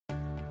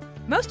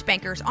Most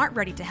bankers aren't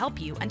ready to help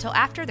you until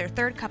after their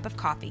third cup of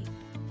coffee.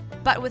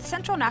 But with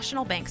Central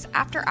National Bank's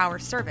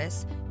after-hours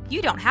service,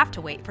 you don't have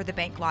to wait for the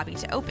bank lobby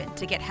to open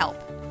to get help.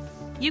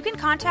 You can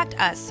contact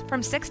us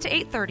from 6 to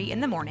 8:30 in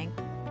the morning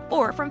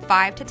or from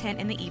 5 to 10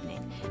 in the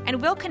evening,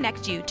 and we'll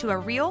connect you to a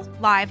real,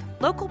 live,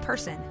 local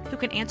person who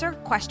can answer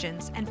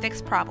questions and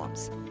fix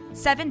problems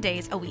 7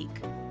 days a week.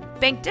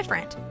 Bank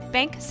different.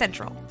 Bank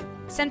Central.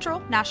 Central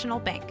National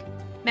Bank.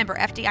 Member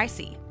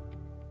FDIC.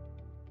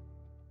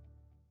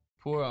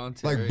 Poor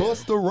Ontario. Like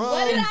Busta Rhymes.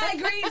 What did I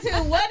agree to?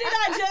 What did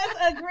I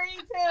just agree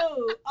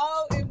to?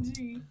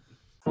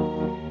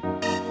 OMG.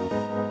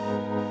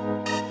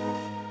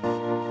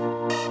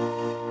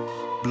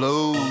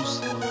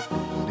 Blues,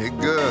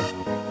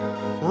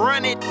 nigga.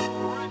 Run it.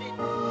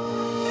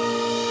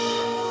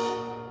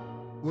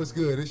 What's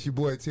good? It's your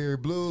boy Terry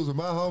Blues with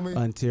my homie.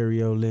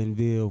 Ontario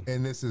Linville.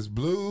 And this is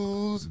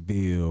Blues.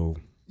 Ville.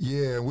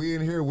 Yeah, we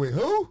in here with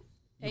who?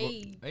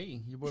 Hey.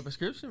 Hey, your boy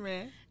Prescription,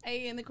 man.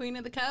 Hey, and the queen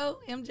of the code,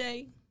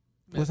 MJ.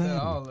 What's Messed that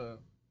happening? all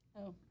up.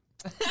 Oh.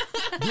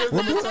 Give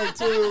me take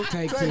two.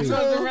 Take We're two.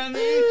 supposed to run the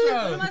What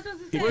am I intro. supposed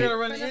to say? We're gonna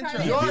run the For intro.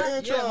 private? Your Yeah,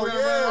 intro, we're gonna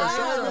yeah. run Say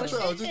the the intro.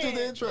 intro. Just do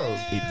the intro.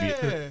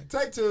 Yeah.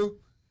 Take two.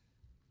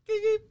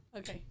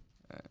 Okay.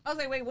 I was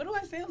like, wait, what do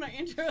I say on our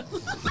intro?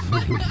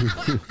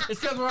 It's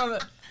because we're on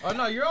the. Oh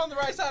no, you're on the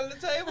right side of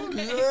the table.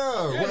 Yeah.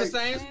 You're in the Wait.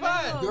 same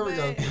spot. There we go.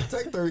 man.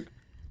 Take three.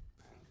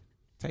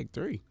 Take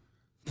three.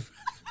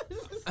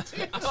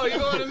 Oh, you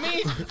going to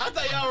me? I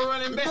thought y'all were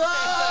running back.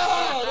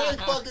 No, they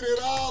fucking it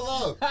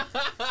all up.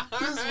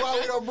 This is why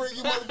we don't bring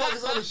you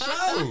motherfuckers on the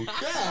show.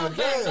 God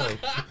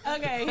damn.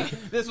 Okay.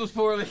 This was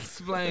poorly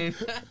explained.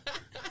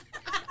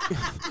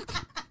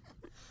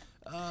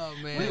 Oh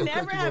man, We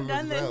never cut you have motherfuckers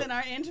done this out. in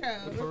our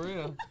intro. for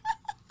real.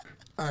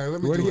 All right,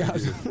 let me What do do it y'all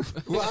again.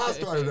 Well, I'll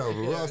start it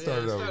over. I'll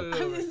start it over.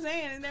 I'm just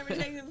saying, it never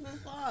takes us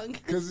this long.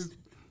 Because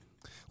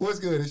what's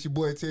good? It's your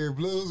boy Terry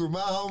Blues with my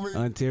homie.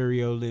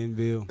 Ontario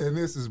Linville. And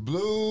this is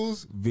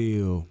Blues.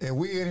 Ville. And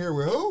we in here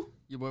with who?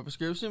 Your boy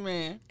Prescription,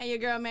 man. And your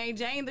girl May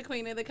Jane, the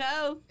queen of the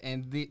code.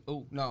 And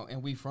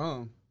and we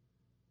from.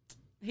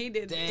 He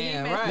did.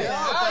 Damn, he messed right. it Yeah,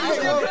 up. I fuck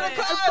still it. could have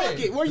caught Fuck it.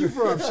 it. Where you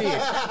from, shit?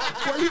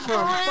 Where you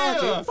from?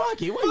 Fuck real. it.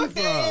 Fuck it. Where you Fuck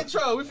the from?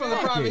 intro. We from the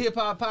Fuck Private it. Hip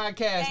Hop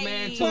Podcast,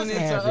 man. Hey. Tune What's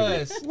into happening?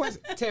 us. What's-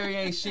 Terry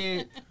ain't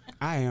shit.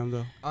 I am,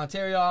 though.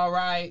 Ontario all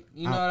right.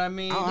 You know what I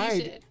mean? All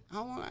right. should.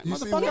 You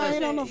see Motherfucker, what? I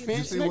ain't on no You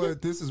fence, You see nigga.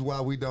 what? This is why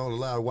we don't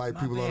allow white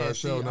people on our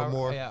show no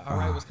more. Yeah, all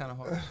right was kind of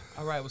hard.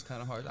 All right was kind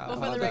of hard. But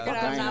for the record,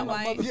 I'm not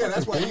white. Yeah,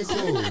 that's why you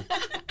cool.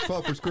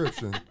 Fuck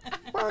prescription.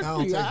 Fuck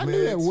don't you. take I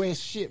knew that meds.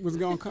 West shit was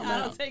going to come I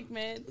don't out. take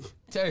meds.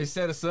 Terry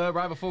set us up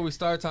right before we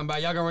start talking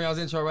about y'all gonna run y'all's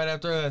intro right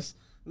after us.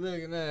 Look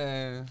at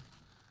that.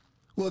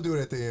 We'll do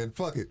it at the end.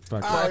 Fuck it.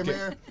 Fuck All right, it.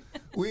 man.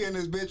 We in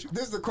this bitch.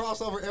 This is a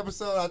crossover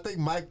episode. I think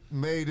Mike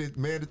made it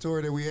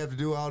mandatory that we have to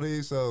do all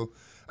these. So,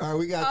 all right,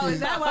 we got Oh, these.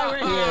 is that why we're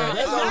here? Yeah, that's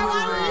Is that why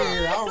why we're we're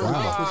here. I don't really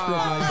fuck prescription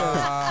like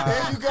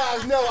that. And you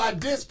guys know I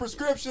diss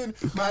prescription.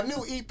 My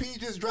new EP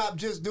just dropped,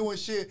 Just Doing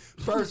Shit.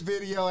 First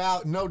video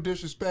out, no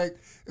disrespect.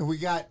 And we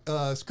got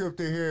Script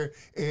in here,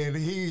 and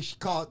he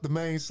caught the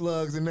main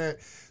slugs and that.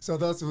 So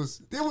thus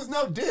there was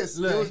no diss.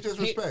 It was just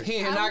respect. He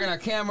ain't knocking our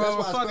camera That's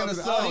over, why I fucking fucking-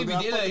 us up. oh, He be did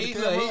I did fuck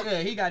it. the He,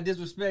 camera? he got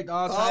disrespect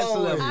all types of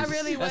Always. levels. I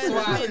really was That's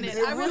why- offended.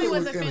 I really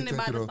was offended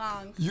by the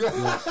song. Yeah.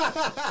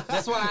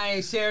 That's why I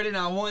ain't shared it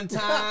on one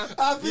time.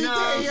 I You know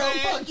what I'm yo, saying?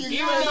 fuck you.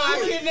 Even though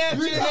I kidnapped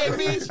you in that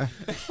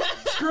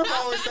bitch. Script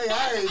always say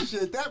I ain't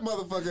shit. That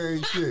motherfucker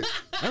ain't shit.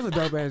 That was a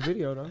dope ass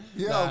video, though.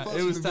 Yeah, Nah, fuck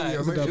it was the tight. video. It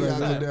was Make sure dope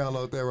y'all as go hell.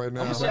 download that right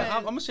now.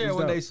 I'm gonna share it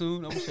one day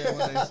soon. I'm gonna share it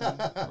one day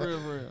soon. Real,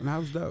 real. That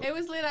was dope. It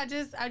was lit. I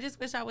just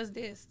wish I was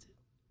dissed.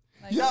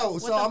 Like, Yo,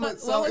 what so the I'm fuck-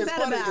 so what was it's that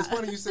funny. about? It's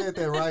funny you said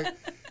that, right?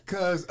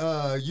 Cause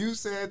you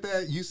said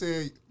that. You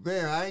said,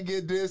 "Man, I ain't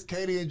get this."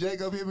 Katie and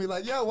Jacob hit me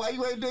like, "Yo, why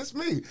you ain't diss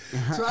me?"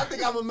 So I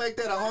think I'm gonna make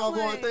that a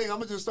ongoing Like, thing. I'm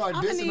gonna just start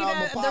I'm gonna dissing need all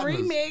my the partners.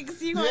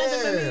 remix. You gonna have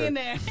to put me in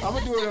there. I'm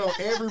gonna do it on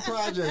every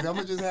project. I'm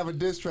gonna just have a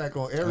diss track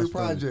on every That's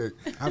funny. project.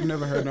 I've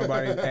never heard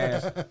nobody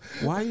ask,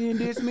 why you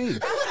didn't diss me? I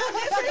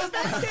feel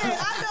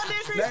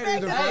That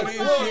is the disrespected.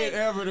 funniest shit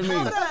ever to me.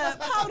 Hold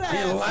up.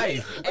 In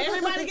life.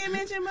 Everybody get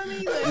mentioned but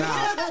me.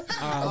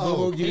 Nah.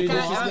 Boo-boo, you didn't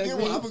disrespect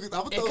me?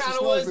 It kind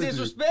of was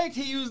disrespect.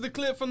 He used the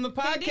clip from the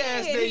podcast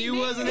did, that he you did.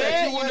 wasn't That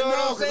there. you You wouldn't know what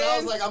I'm know, 'cause I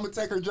saying? was like, I'm gonna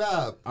take her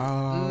job.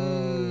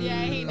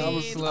 Yeah, he I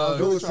was did. slow.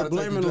 It was trying to take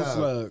the subliminal job.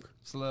 slug.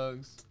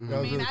 Slugs.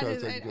 I mean, I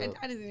just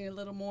need a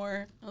little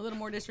more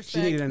disrespect.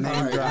 She needed a name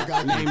Alright, I drop.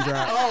 got you. Name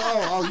drop.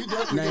 Oh, you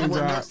definitely Name get one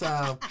drop. next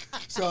time.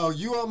 So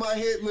you on my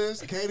hit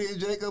list, Katie and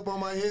Jacob on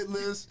my hit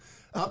list.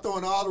 I'm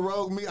throwing all the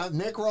rogue meat,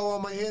 Necro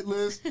on my hit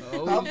list.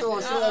 I'm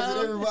throwing slugs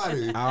at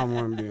everybody. I don't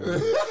want to be in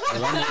it.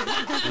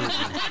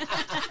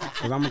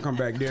 Because I'm going to come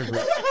back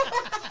different.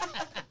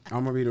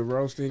 I'm going to be the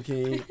roasting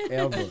king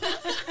ever.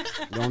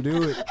 Don't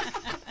do it.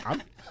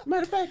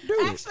 Matter of fact, do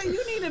it. Actually,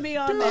 you need to be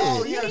on Oh,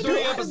 that. yeah, You need 3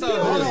 to- episodes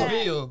Hold of this on.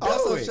 video.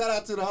 Also, it. shout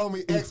out to the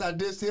homie X. I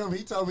dissed him.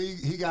 He told me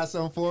he got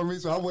something for me,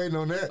 so I'm waiting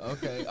on that.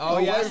 Okay. Oh,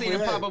 yeah, I waiting seen for him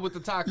that. pop up with the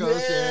tacos.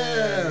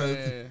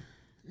 Yeah.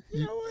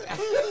 You know what?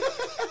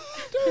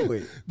 Do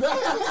it.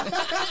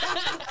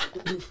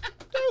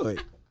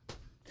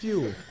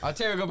 fuel.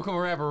 Terry gonna become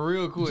a rapper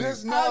real quick.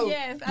 Just know,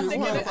 yes, I just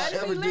think know it- if I it'd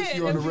be ever diss lit.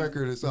 you on the It'd be-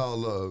 record, it's all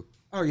love.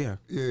 Oh yeah.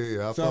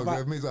 Yeah. So if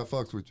That means I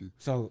fucks with you.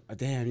 So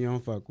damn, you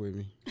don't fuck with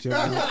me. Sure.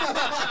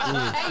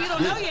 Hey, you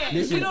don't know yet.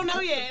 Listen. You don't know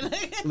yet.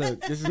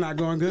 Look, this is not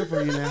going good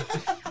for you now.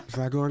 It's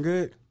not going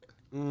good.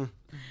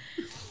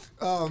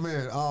 Oh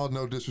man, all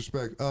no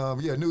disrespect.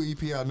 Yeah, new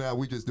EP out now.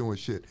 We just doing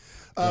shit.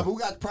 But we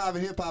got the Private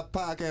Hip Hop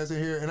Podcast in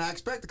here, and I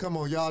expect to come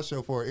on y'all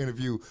show for an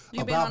interview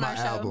You've been about on my our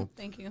show. album.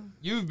 Thank you.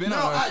 You've been No,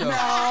 on our show. no.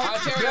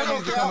 Terry That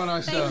needs to don't come on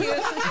our show. Thank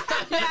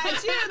you. Yeah,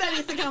 it's you that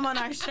needs to come on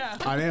our show.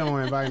 Oh, they don't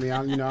want to invite me.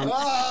 I'm, they don't want to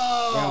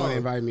Oh,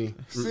 invite me.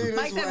 see, this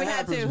Mike is said what we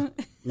had happens.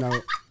 to.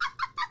 No,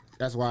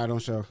 that's why I don't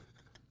show.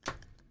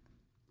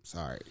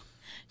 Sorry.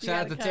 You Shout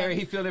out gotta to come. Terry.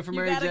 He filled in for You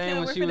Mary gotta Jane come.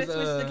 when We're she gonna was.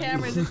 switch the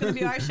cameras. It's gonna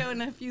be our show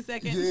in a few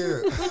seconds.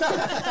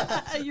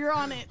 Yeah. You're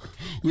on it.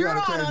 We You're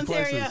gotta on,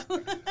 change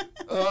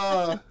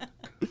Ontario.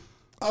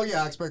 Oh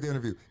yeah, I expect the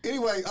interview.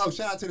 Anyway,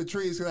 shout out to the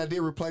trees because I did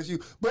replace you.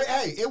 But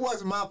hey, it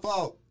wasn't my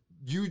fault.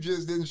 You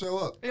just didn't show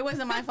up. It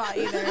wasn't my fault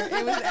either.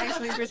 It was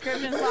actually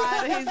Prescription's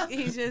fault.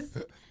 He just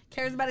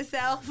cares about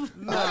himself. I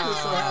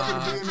just so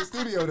happened to be in the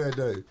studio that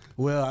day.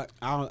 Well,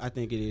 I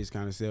think it is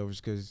kind of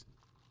selfish because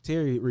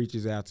Terry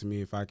reaches out to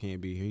me if I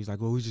can't be here. He's like,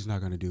 well, we're just not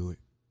going to do it.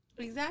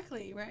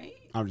 Exactly, right?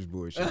 I'm just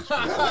bullshitting.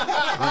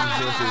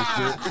 I'm just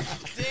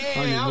bullshitting.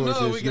 Damn, I don't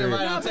know if we can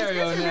invite No,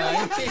 Ontario Prescription now.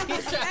 really-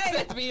 He's trying to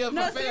set me up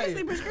No, for seriously,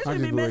 failure. Prescription I'm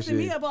been just messing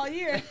me bullshitting. up all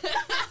year.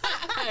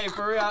 Hey,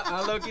 for real,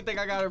 I low-key think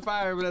I got her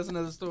fired, but that's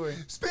another story.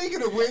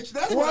 Speaking of which,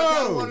 that's what I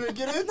kind of Whoa. wanted to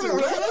get into.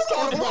 Let's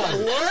talk about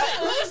it.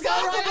 Let's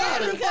talk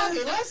about it. Fuck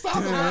it, let's talk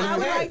about I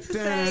would it. like to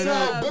say,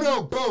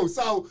 So, boom.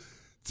 So,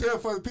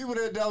 for the people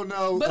that don't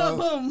know,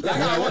 boom.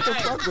 Yeah, what the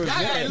fuck was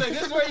Hey, that? look,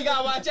 this is where you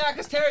gotta watch out,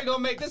 cause Terry gonna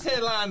make this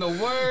headline the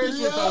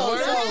worst with the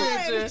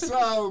worst picture.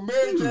 So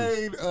Mary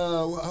Jane,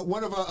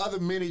 one of her other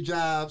many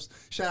jobs.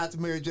 Shout out to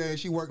Mary Jane.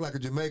 She worked like a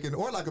Jamaican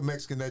or like a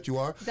Mexican that you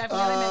are.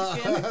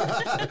 Definitely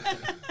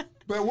Mexican.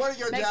 But one of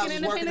your Mexican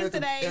jobs was working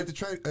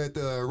Independence at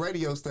the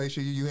radio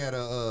station. You had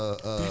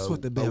That's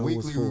what the a bell was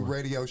weekly for.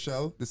 radio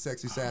show, the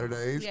Sexy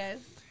Saturdays. Yes.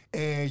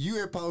 And you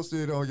had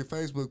posted on your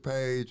Facebook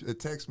page a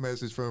text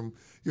message from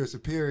your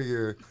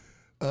superior.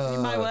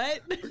 My what?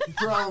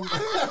 From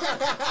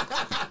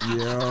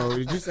Yo,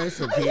 did you say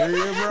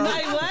superior, bro?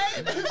 My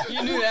what?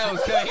 You knew that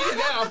was cut. He did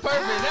that on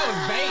purpose. That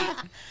was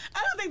bait. I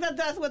don't think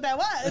that's what that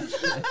was.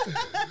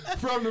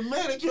 from the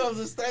manager of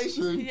the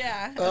station.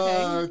 Yeah,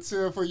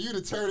 okay. For you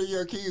to turn in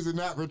your keys and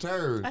not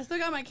return. I still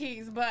got my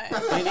keys, but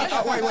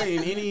Wait,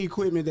 and any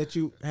equipment that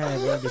you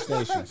have at the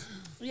stations.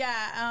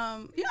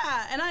 yeah,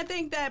 and I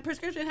think that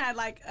Prescription had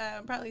like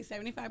probably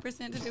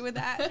 75% to do with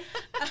that.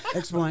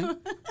 Explain.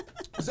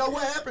 So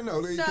what happened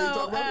though? Can you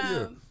talk about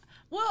it? Yeah.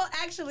 Well,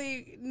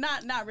 actually,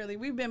 not really.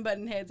 We've been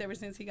butting heads ever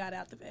since he got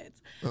out the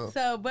feds. Oh.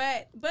 So,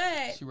 but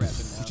She rapping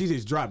now. She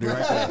just dropped it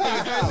right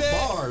there.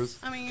 Bars.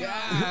 I mean, we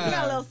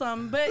got a little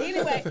something. But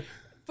anyway,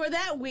 for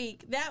that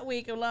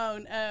week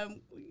alone,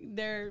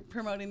 they're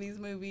promoting these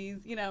movies,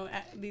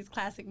 these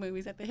classic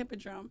movies at the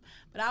Hippodrome.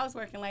 But I was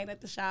working late at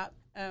the shop,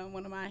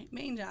 one of my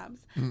main jobs.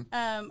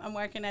 I'm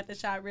working at the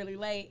shop really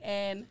late,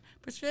 and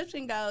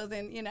Prescription goes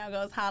and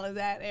goes hollers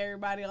at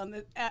everybody on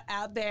the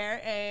out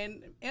there,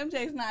 and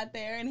MJ's not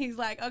there, and he's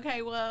like,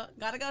 okay, well,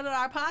 gotta go to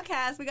our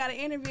podcast. We got an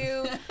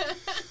interview.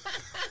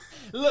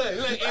 Look,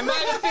 in my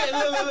defense,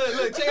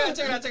 look,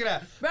 check it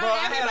out. Bro, I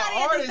had everybody an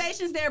at artist. the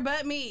station's there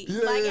but me.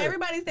 Yeah, like, yeah.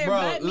 everybody's there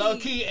Bro, but me. low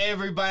key,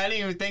 everybody. I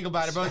didn't even think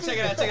about it, bro. Check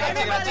it out.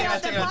 Everybody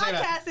on the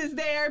podcast is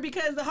there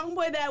because the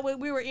homeboy that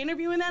we were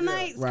interviewing that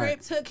night,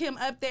 Right. Script took him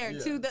up there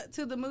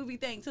to the movie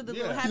thing, to the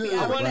little happy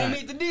Yeah. I hour. wanted to Right.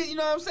 meet the D, you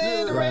know what I'm saying?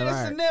 Yeah. The Right, That's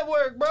the right.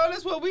 network, bro.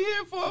 That's what we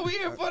here for. We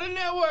here for the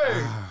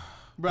network.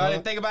 Bro, I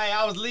didn't think about it.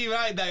 I was leaving.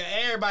 I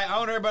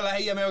want everybody like,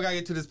 hey, yeah, man, we gotta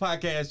get to this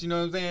podcast. You know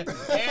what I'm saying?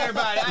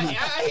 Everybody.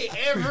 I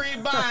hit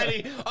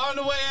everybody on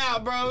the way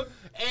out, bro.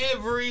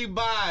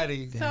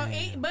 Everybody. So,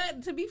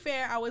 but to be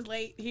fair, I was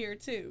late here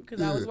too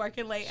because I was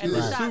working late at the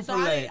was shop. So super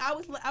late. I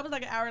was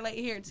like an hour late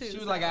here too. She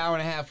was so. like an hour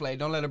and a half late.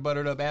 Don't let her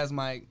butter it up. Ask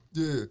Mike.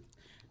 Yeah.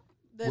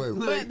 Wait.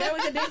 But there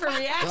was a different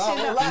reaction. Oh,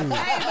 though. right.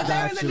 Hey, but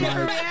there was a Gotcha,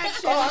 different Mike.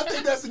 reaction. Oh, I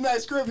think that's a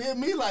nice script. Hit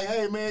me like,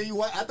 hey man,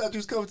 I thought you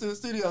was coming to the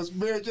studios.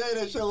 Mary Jane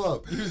didn't show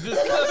up.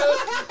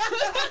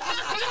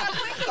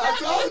 I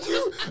told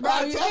you. Bro,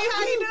 I you see told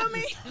how you. he do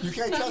me? You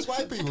can't trust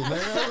white people, man.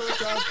 I'm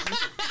trying to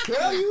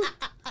tell you.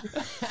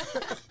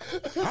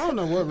 I don't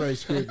know what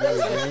race script is,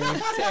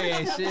 man. Terry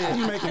ain't shit.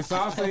 You making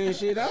salsa and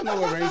shit. I don't know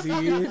what race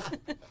he is.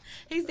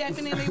 He's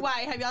definitely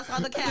white. Have y'all saw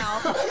the cow?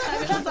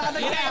 Have y'all saw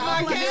the Yeah,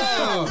 cow? my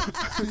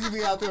cow. You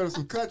be out there with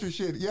some country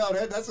shit. Yo,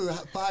 that's a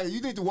fire.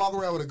 You need to walk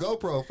around with a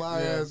GoPro.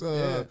 Fire ass.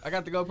 Yeah. I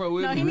got the GoPro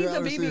with No, he me. needs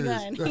a reality BB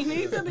series. gun. He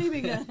needs a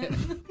BB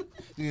gun.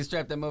 You can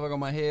strap that motherfucker on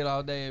my head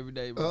all day, every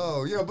day, bro.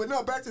 Oh yeah, but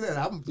no, back to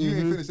that. You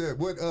ain't finished that.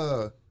 What?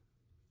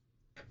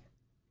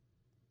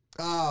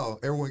 Oh,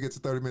 everyone gets a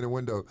 30-minute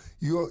window.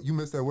 You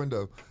missed that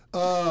window.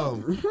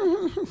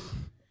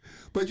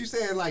 But you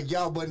said like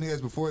y'all button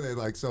heads before that,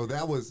 like so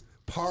that was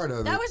part of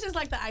it. That was just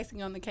like the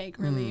icing on the cake,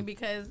 really,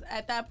 because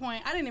at that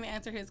point, I didn't even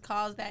answer his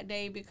calls that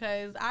day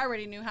because I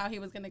already knew how he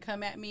was going to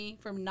come at me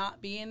from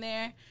not being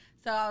there.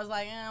 So I was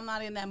like, I'm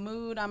not in that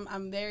mood.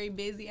 I'm very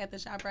busy at the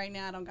shop right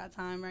now. I don't got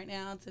time right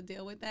now to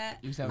deal with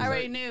that. I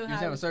already knew. You was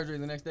having surgery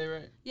the next day,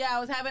 right? Yeah, I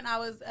was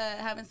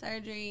having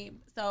surgery,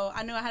 so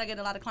I knew I had to get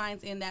a lot of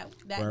clients in that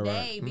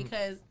day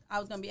because I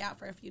was gonna be out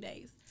for a few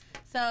days.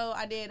 So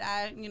I did.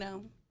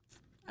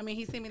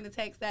 He sent me the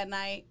text that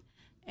night,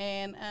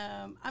 and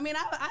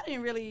I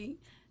didn't really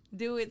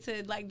do it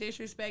to like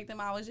disrespect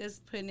them. I was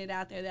just putting it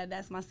out there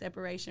that's my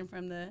separation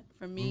from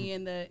me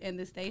and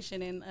the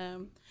station,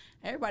 and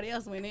everybody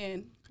else went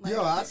in. Like,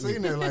 Yo, I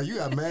seen that. Like, you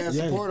got mad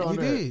support on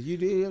that. You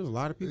did. There was a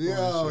lot of people.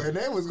 Yo, and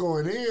they was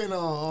going in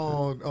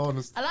on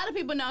the. A lot of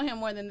people know him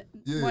more than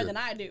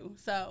I do,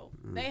 so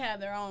they have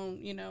their own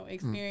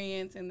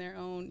experience and their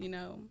own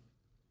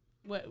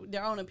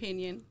their own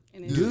opinion.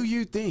 And Do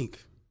you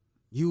think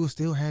you will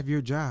still have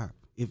your job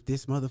if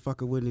this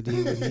motherfucker wouldn't have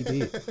did what he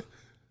did?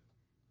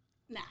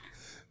 Nah,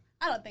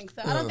 I don't think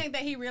so. I don't think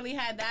that he really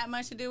had that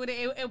much to do with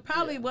it. It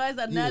probably was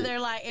another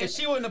like. If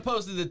she wouldn't have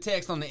posted the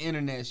text on the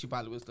internet, she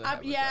probably would still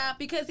have a job.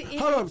 Because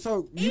hold up.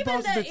 So you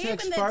posted the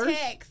text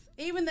first.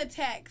 Even the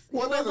text,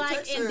 Well, it was the like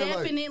text said,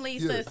 indefinitely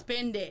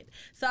suspended.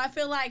 So I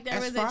feel like there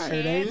was a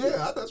fired, chance.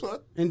 Yeah, that's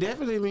what.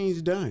 Indefinitely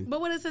means done.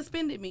 But what does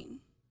suspended mean?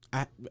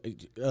 I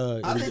think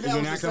that was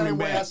the same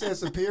way I said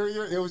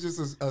superior. It was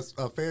just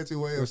a fancy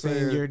way of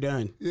saying you're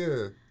done.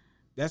 Yeah.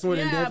 That's what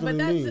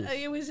indefinitely means.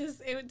 It was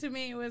just to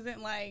me. It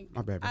wasn't like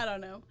My bad. I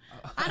don't know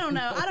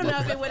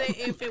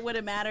if it would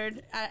have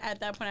mattered at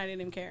that point. I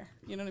didn't even care.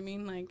 You know what I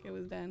mean? Like it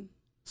was done.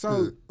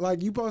 So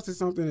like you posted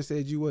something that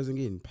said you wasn't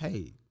getting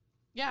paid.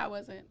 Yeah, I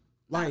wasn't.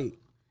 Like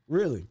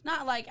really?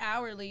 Not like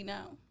hourly.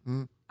 No.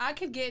 Mm-hmm. I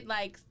could get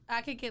like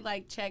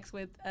checks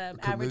with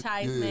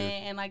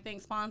advertisement and like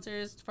things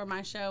sponsors for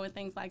my show and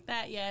things like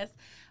that. Yes,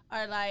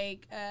 or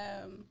like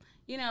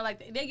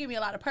like they give me a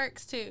lot of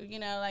perks too.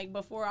 Like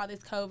before all this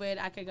COVID,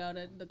 I could go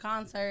to the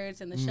concerts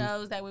and the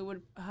shows that we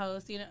would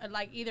host.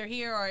 Like either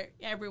here or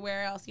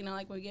everywhere else.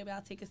 Like we give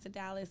out tickets to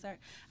Dallas, or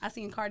I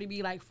seen Cardi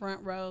B like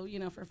front row.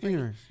 For free.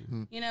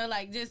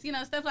 Like just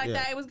stuff like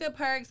that. It was good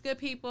perks, good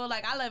people.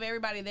 Like I love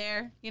everybody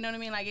there. You know what I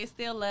mean? Like it's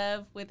still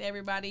love with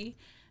everybody.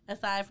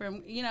 Aside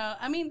from, I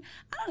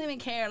don't even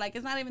care. Like,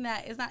 it's not even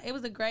that. It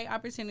was a great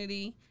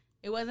opportunity.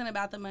 It wasn't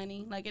about the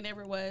money. Like, it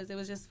never was. It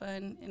was just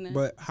fun.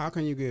 But how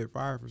can you get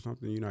fired for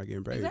something you're not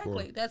getting paid for?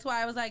 Exactly. That's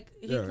why I was like,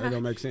 that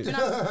don't make sense. You're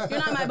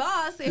not my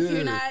boss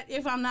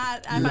if I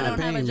don't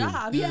have a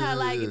job. Yeah,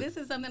 like, this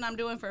is something I'm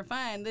doing for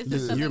fun. This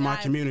is something you're my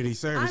community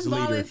service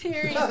leader. I'm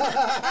volunteering.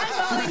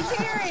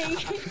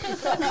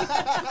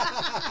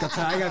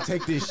 I gotta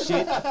take this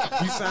shit.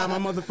 You sign my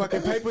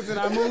motherfucking papers and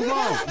I move on.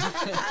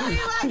 I mean,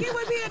 like, it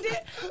would be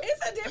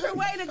it's a different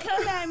way to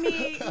come at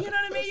me. You know what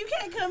I mean? You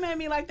can't come at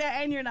me like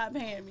that and you're not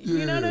paying me.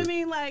 You know what I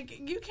mean?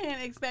 Like, you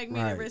can't expect me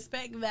to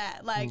respect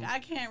that. Like, I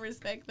can't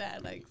respect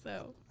that. Like,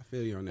 so. I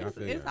feel you on that.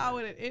 It's all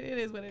what it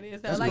is what it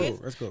is. That's like, cool.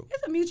 That's cool.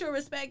 It's a mutual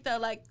respect, though.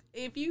 Like,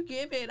 if you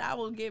give it, I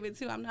will give it,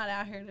 too. I'm not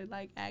out here to,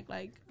 like, act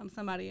like I'm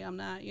somebody I'm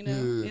not,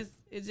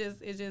 It's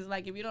just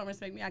like, if you don't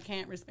respect me, I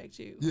can't respect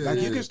you. Yeah,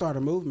 you can start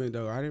a movement,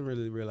 though. I didn't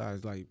really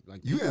realize, like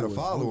you had a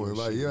following.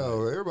 Like,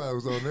 yo, everybody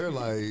was on there,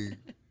 like...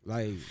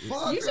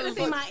 Fuck, you should have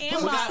seen my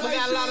inbox. We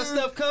got a lot of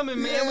stuff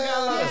coming, man. We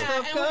got a lot of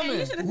stuff coming.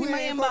 You should have seen my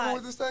ain't inbox. fucking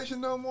with the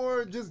station no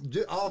more. Just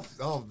off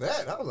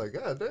that. I was like,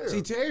 God damn.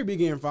 See, Terry be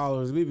getting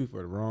followers. We be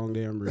for the wrong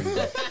damn reason.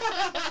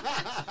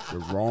 The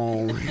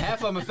wrong.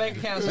 Half of them fake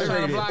accounts just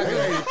trying to block him.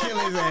 Kill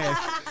his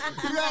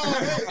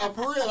ass. Yo,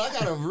 for real, I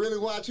gotta really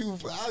watch you.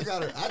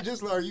 I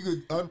just learned you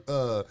could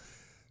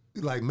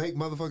like make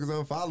motherfuckers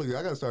unfollow you.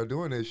 I gotta start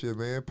doing that shit,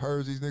 man.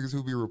 Purge these niggas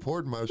who be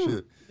reporting my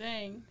shit.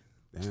 Dang.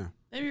 Damn.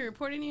 They be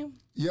reporting you?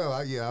 Yo,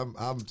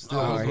 I'm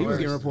still. He was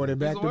getting reported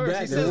back to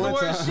back. He says the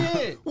worst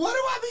shit. What do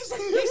I be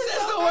saying? He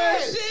says the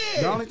worst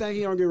shit. The only thing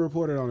he don't get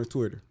reported on is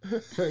Twitter.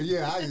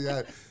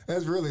 Yeah,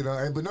 that's really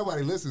no. But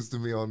nobody listens to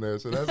me on there,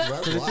 so that's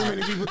why. There's too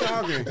many people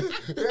talking.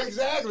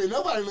 Exactly,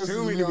 nobody listens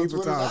to me on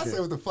Twitter. Talking. I say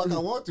what the fuck I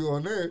want to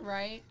on there.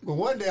 Right. But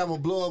one day I'm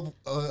gonna blow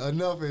up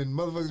enough, and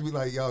motherfuckers be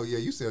like, "Yo, yeah,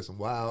 you said some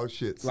wild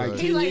shit." Like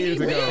 10 years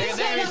ago. I've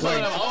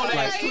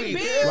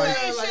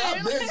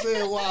been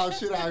saying wild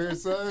shit out here,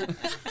 son.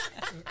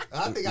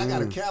 I think I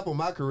got a cap on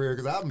my career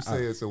because I'm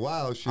saying some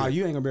wild shit. Oh,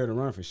 you ain't gonna be able to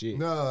run for shit.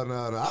 No.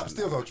 I'm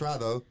still gonna try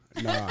though.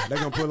 Nah, they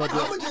gonna pull up.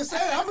 I'm gonna say,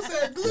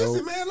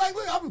 listen, man. Like,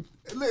 look,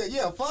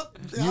 fuck.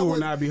 You will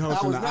not be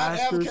hosting the Oscars. I was not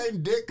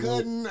advocating dick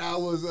cutting. I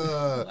was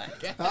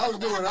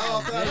doing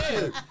all kinds of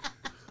shit.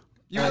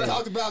 I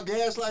talked about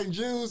gaslighting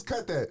Jews.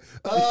 Cut that.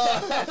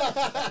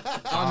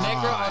 On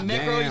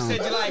Necro, you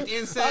said you liked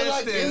incest. I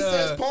liked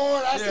incest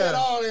porn. I said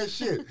all that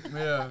shit.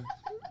 Yeah.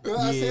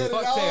 I said it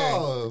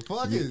all.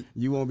 Fuck it.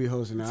 You won't be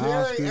hosting the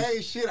Terry Oscars.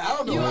 ain't shit. I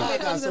don't know how I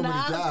got so many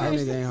jobs. That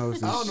nigga ain't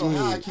hosting I don't know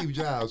how I keep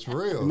jobs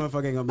for real. The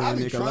motherfucker ain't gonna be I on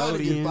be trying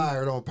to get Nickelodeon.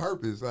 fired on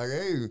purpose. Like,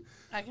 hey.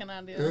 I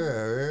cannot do it.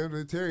 Yeah,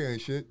 man. Terry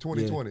ain't shit.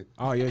 2020. Yeah.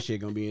 All your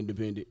shit gonna be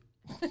independent.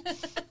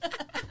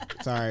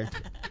 Sorry.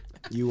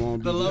 You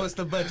won't be. The lowest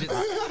of budgets.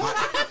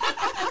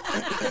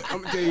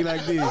 I'm gonna tell you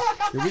like this: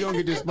 if we don't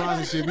get this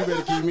sponsorship, you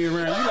better keep me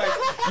around.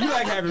 You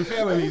like having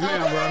felonies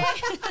now, bro.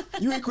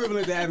 You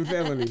equivalent to having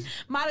felonies.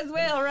 Might as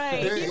well,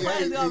 right? You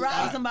might as well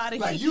rob somebody.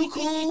 Like, you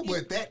cool,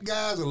 but that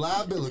guy's a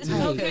liability.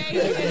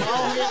 Okay.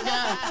 Bald head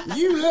guy,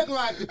 you look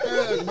like the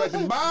thug, but the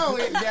bald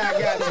head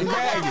guy got some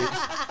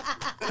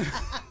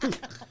baggage.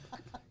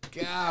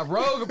 God,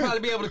 Rogue would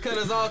probably be able to cut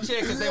us all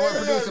checks if they weren't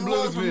producing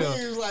Bluesville.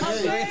 He was like,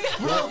 hey,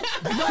 Now,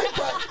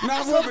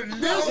 what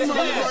this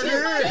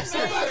motherfucker?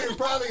 somebody would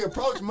probably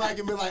approach Mike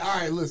and be like, all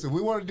right, listen, we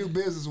want to do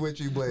business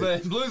with you, but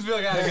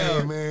Bluesville gotta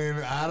hey, go.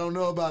 man, I don't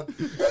know about.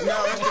 No,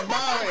 it's the bald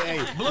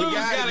head. Hey, Blues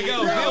gotta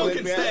go. Bill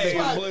can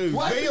stay. Blues.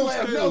 Why you Bill's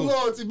have cool. no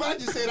loyalty? Mike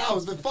just said I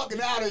was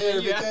fucking out of here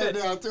if it came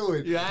down to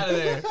it. You out of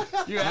there.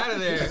 You out of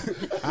there.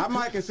 I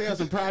might can sell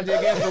some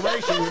Project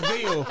Inspiration with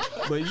Bill,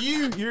 but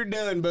you're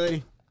done,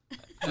 buddy.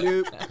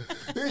 Nope.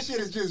 This shit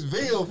is just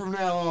veal from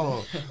now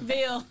on.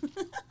 Bill.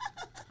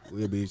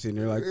 We'll be sitting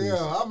there like this. Yeah,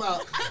 I'm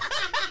out.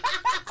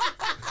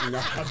 No,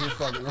 I'm just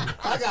fucking around.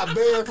 I got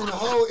banned from the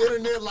whole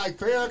internet like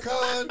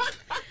Farrakhan.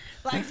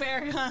 Like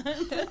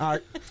Farrakhan. All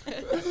right.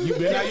 You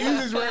better not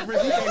use this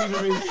reference. He can't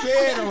even be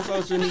said on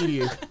social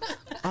media.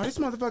 Oh, this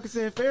motherfucker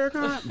said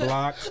Farrakhan?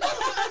 Blocked.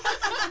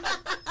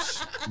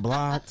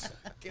 Blocked.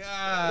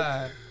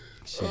 God.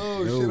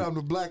 Oh, no. shit, I'm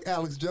the black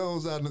Alex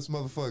Jones out in this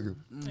motherfucker.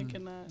 I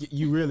cannot.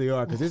 You really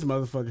are, because this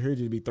motherfucker here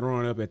just be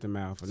throwing up at the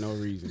mouth for no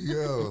reason.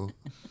 Yo.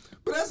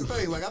 But that's the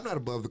thing, like, I'm not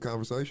above the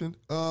conversation.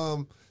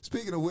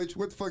 Speaking of which,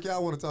 what the fuck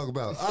y'all want to talk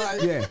about? All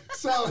right. Yeah.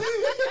 So,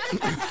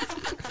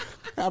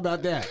 How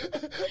about that?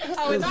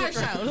 Oh, it's our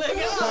show. Look,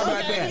 How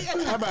about that?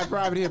 How about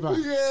private hip hop?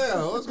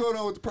 yeah, what's going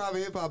on with the Private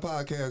Hip Hop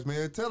Podcast,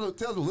 man? Tell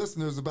the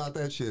listeners about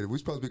that shit. We're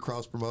supposed to be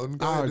cross-promoting.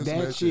 Go ahead Oh, and do some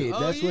that shit.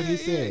 That's Oh, what he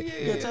said.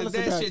 Yeah, tell us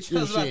that about shit. your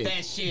Tell us about shit.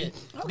 that shit.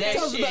 Tell That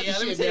us shit. about the Yeah,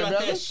 let me shit, tell you man, about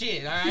brother. that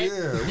shit, all right? Yeah,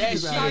 we That can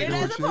shit. validate started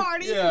as a shit.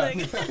 party. Yeah.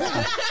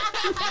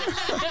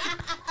 Look.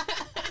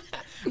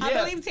 I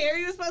believe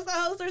Terry was supposed to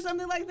host or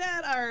something like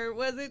that, or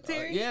was it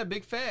Terry? Yeah,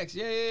 big facts.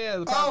 Yeah.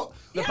 The Oh,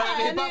 the yeah,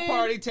 private hip hop and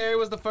party. Terry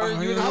was the first. Oh,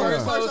 He was yeah. the I was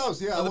first the first host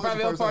host. Yeah, I of the was the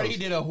private hip first hop party. host.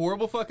 He did a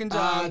horrible fucking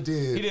job. I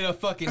did. He did a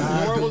fucking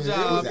I horrible did.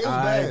 job. It was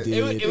I bad.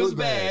 did. It was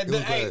bad. It was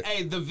bad.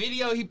 Hey, the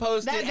video he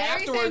posted That very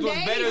afterwards same was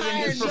day better he than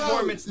his hired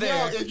performance Yo,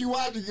 there. if you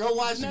watch it, go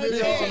watch the No,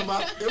 video Terry. on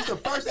my. It was the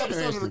first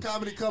episode of the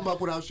Comedy Come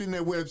Up when I was shooting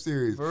that web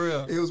series. For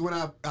real. It was when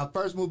I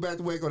first moved back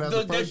to Waco. That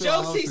was The the first show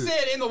I jokes he hosted.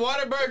 said in the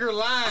Whataburger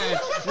line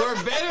were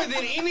better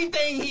than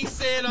anything he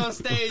said on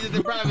stage at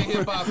the private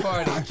hip hop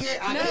party. I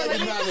can't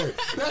deny that.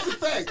 That's a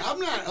fact. I'm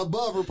not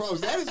above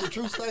reproach. That is a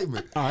true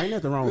statement. Oh, ain't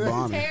nothing wrong with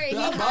bombing. Terry, he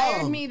That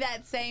hired bomb. me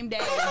that same day.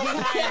 He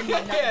hired me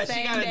that Yeah, she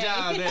same got a day.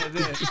 job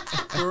there.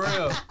 For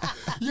real.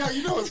 Yeah,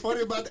 you know what's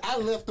funny about that? I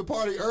left the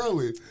party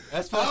early.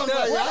 That's I was fucked up.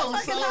 like, What I the was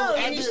fucking so, hell? I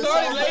And you did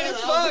started so late bad.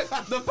 as I was-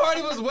 fuck. The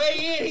party was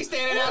way in. He's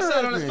standing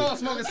outside on his phone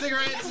smoking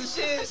cigarettes and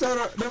shit. So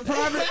the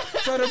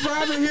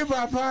private hip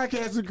hop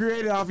podcast was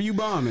created off of you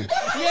bombing.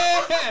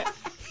 Yeah.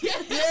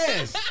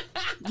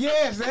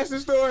 Yes, that's the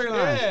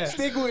storyline. Yeah.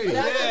 Stick with it.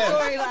 That's Yeah. the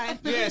storyline.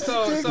 Yeah,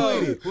 Stick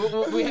with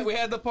so we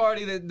had the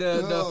party that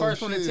the Oh,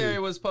 first one that shit. Terry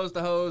was supposed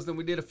to host, and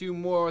we did a few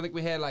more. I think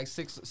we had like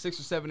six or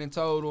seven in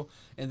total,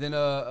 and then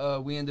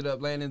we ended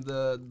up landing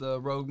the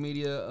Rogue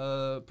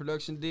Media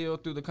production deal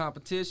through the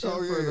competition Oh,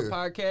 for the yeah.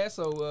 podcast.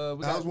 So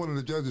we I got was one of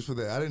the judges for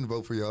that. I didn't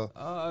vote for y'all.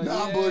 Oh,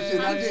 Nah, yeah.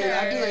 bullshit. I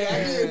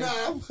did.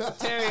 Nah.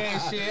 Terry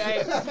ain't shit. Hey,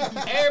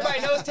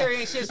 everybody knows Terry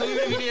ain't shit, so even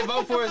if you didn't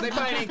vote for us, they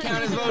probably didn't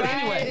count his vote Right.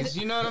 anyways.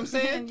 You know what I'm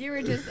saying? And you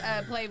were just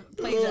play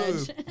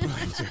judge.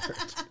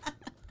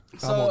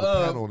 I'm on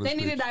the panel on this They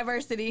needed bitch.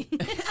 diversity.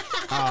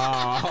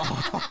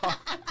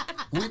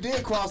 We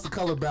did cross the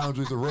color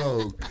boundaries of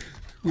Rogue.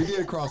 We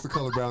did cross the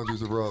color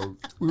boundaries of Rogue.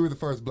 We were the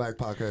first black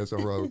podcast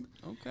on Rogue.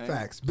 Okay.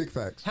 Facts. Big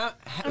facts. How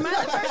Am I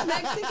the first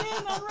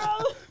Mexican on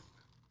road?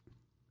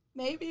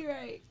 Maybe,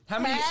 right?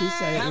 many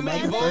said how many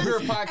everybody vulgar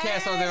first.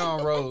 podcasts are there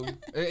on Rogue?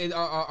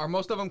 Are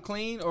most of them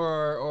clean,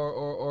 or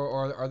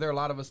are there a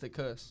lot of us that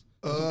cuss?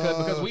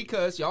 Because we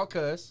cuss, y'all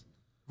cuss.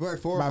 Right,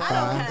 4 or By 5.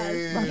 five.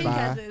 And He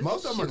Five. cusses.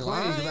 most of them are She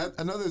clean. 'Cause lying?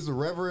 I know there's a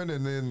reverend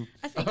and then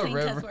I say clean cuss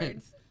Reverend.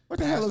 words. What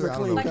the hell is a pastor, I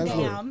don't clean know. Like cuss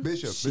word? damn.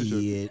 Bishop.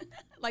 Shit.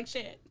 Like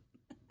shit.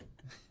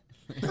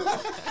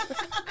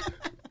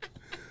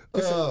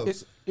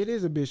 It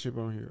is a bishop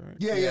on here, right?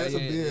 Yeah, it's a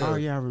yeah. yeah. Oh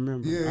yeah, I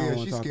remember. I Yeah, don't wanna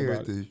she's talk scared.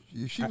 about it.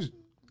 She was.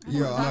 No,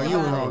 Yeah, you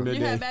were wrong that You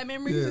day. have bad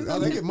memories Yeah. or Oh, they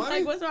something? get money?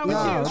 Like, what's wrong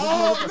Nah, with you?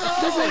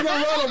 this ain't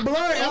gonna roll a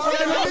blunt. I'm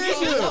saying the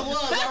bishop.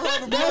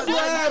 That's what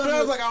happened. I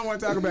was like, I don't want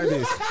to talk about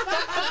this.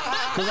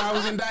 Because I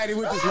was indicted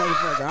with this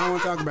motherfucker. I don't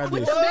want to talk about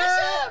this.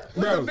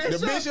 Bro, the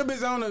bishop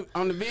is on the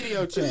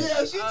video chat.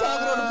 Yeah, she talking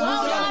on the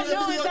What on we the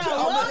doing video though? chat.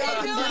 Oh my What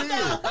God, we I doing did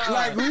it. though?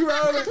 Like, we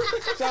rolling.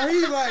 So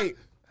he's like,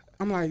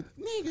 I'm like,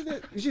 nigga.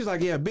 That. She's like,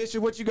 yeah,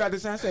 Bishop, what you got to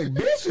say? I say,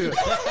 Bishop?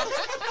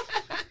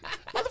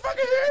 Motherfucker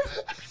here?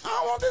 I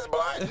don't want this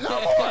blunt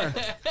no more.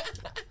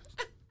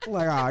 I'm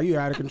like, ah, you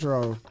out of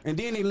control. And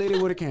then he lit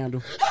it with a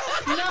candle.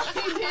 No,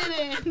 he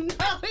didn't.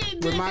 No, he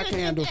didn't. With my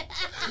candle.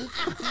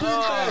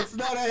 Facts.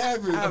 No, that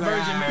happened. A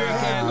Virgin Mary Ah,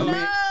 candle.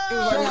 man.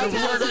 like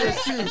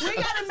we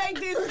gotta make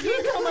this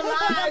skit come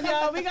alive,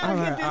 y'all. We gotta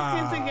get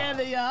this skit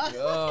together, y'all.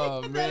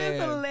 Oh, That man.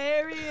 is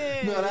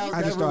hilarious. No, that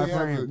I just really started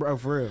praying, happened. bro,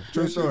 for real.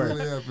 True That shit story.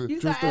 really happened. You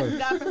True start asking story.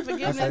 God for I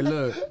forgiveness. say,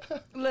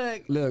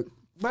 look, Look,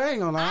 but I ain't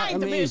gonna lie. I ain't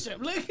the mean,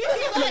 bishop. Look. Look,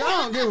 I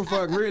don't give a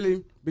fuck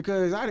really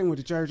because I didn't went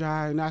to church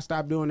high and I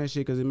stopped doing that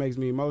shit because it makes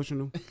me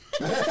emotional.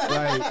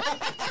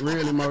 Like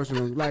real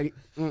emotional. Like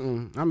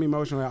I'm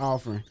emotional at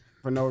offering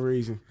for no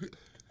reason.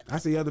 I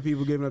see other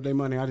people giving up their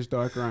money, I just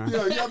start crying.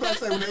 Yo, y'all about to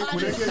say when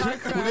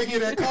they get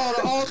that call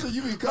to altar,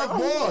 you become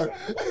bored.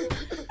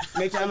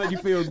 Next time make you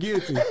feel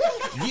guilty.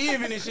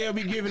 Giving it shall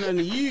be given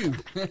unto you.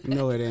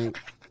 No, it ain't.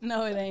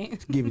 No, it ain't.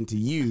 It's given to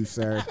you,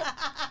 sir.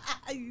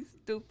 You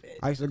stupid.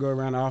 I used to go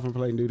around the offering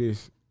plate and do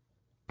this.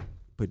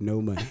 Put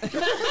no money.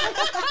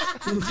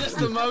 Just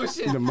the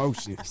motion. The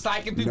motion.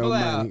 Psyching people No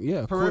out. money.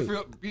 Yeah,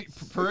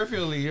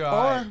 Peripherally, you're all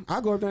Or right.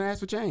 I go up there and ask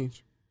for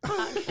change.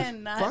 I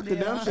cannot Fuck the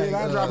deal. dumb shit.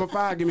 I drop a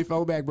 $5, give me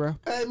 $4 back, bro.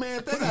 Hey man,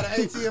 if they got an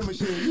ATM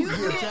machine, you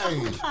can give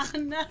change. I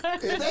know.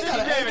 If they You got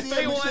an gave it ATM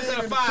 3 ones machine and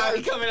a in the 5.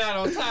 He church, coming out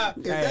on top.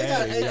 if they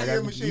got an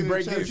ATM machine you in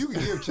break the church, this. you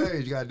can give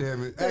change.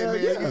 Goddamn it! Hey Hell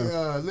man,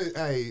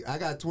 yeah. hey, I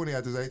got 20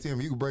 out this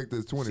ATM. You can break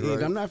this 20, Shit,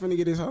 right? I'm not finna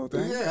get this whole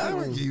thing. Yeah, I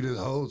don't give you this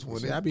whole 20.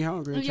 Shit, I be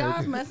hungry in Y'all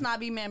church. must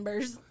not be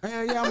members.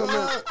 Hell yeah, I'm a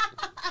member.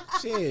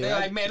 Shit. They're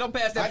like, man, don't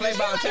pass that play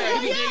by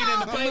time. He be digging in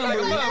the plate like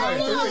a motherfucker.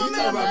 You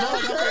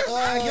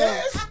talking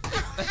about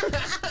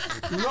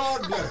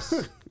Lord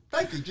bless.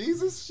 Thank you,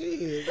 Jesus.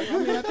 Shit. I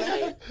mean, I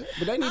think,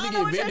 but they need I to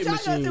don't know get what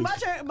church vending y'all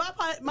go to.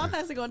 machines. My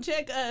pastor gonna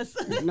check us.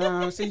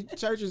 Nah, see,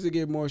 churches will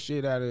get more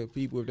shit out of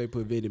people if they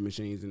put vending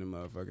machines in the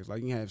motherfuckers.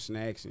 Like, you can have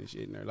snacks and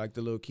shit in there. Like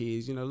the little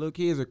kids. You know, little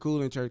kids are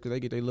cool in church because they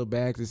get their little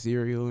bags of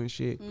cereal and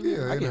shit.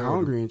 Yeah, I they get have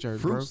hungry in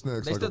church, fruit bro.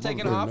 snacks. They like still a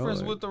taking motherfucker.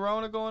 offers it. with the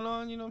Rona going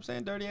on, you know what I'm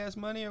saying? Dirty ass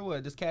money or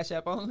what? Just Cash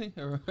App only?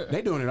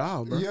 They doing it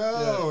all, bro.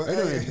 Yo, They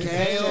doing it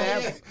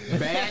Cash App,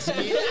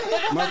 basket,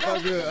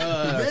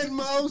 motherfucker,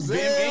 Venmo, Zelle,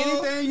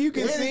 anything you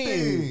can anything. send.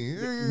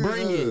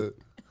 Bring it.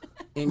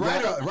 And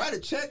Write a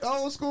check,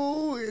 old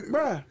school.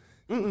 bruh,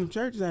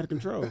 church is out of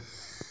control.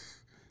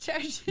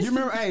 Churches. You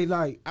remember, hey,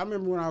 like, I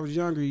remember when I was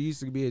younger, you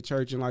used to be at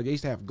church and, like, they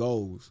used to have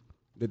goals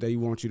that they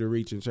want you to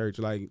reach in church,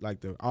 like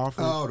the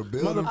offering. Oh, the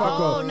building. Oh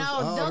Motherfucker. no,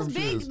 Oh, those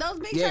them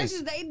big shits. Yes.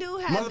 churches, they do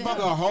have Motherfucker, a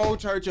them. whole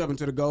church up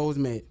until the goals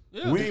met.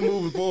 We ain't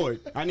moving forward.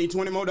 I need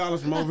 $20 more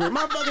from over here.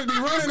 Motherfuckers be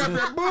running up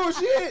that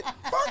bullshit.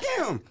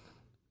 Fuck him.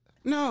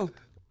 No.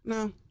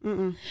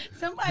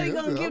 Somebody Yeah,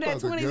 gonna I'm give that about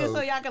to 20 go. just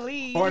so y'all can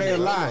leave. Or they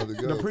lie. about to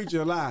go. The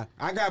preacher lie.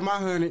 I got my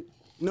 100,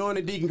 knowing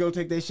the deacon go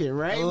take that shit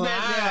right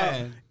back out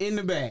Lying. in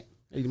the back.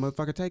 Hey, the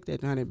motherfucker, take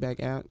that 100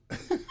 back out,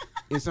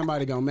 and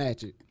somebody gonna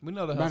match it. We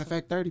know the Matter of hustle.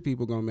 fact, 30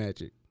 people gonna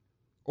match it.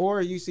 Or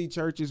you see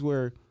churches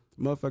where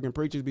motherfucking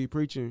preachers be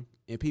preaching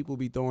and people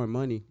be throwing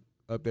money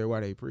up there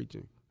while they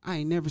preaching. I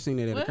ain't never seen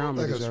that at a What?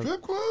 comedy Like a show.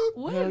 strip club?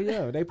 What? Hell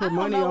yeah, they I put don't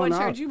money know on what the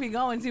church you be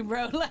going to,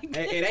 bro. Like,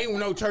 It ain't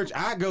no church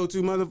I go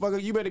to,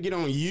 motherfucker. You better get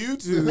on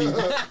YouTube,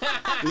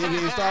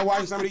 nigga, and start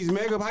watching some of these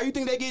makeup. How you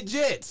think they get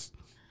jets?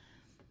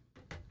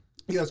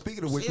 Yeah,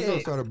 speaking of which, we Shit.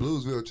 gonna start a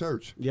Bluesville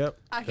church. Yep,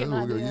 I That's what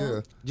cannot we deal. gonna,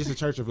 yeah. just a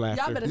church of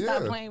laughter. Y'all better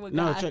stop Yeah. playing with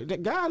No, God.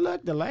 that God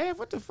look to laugh.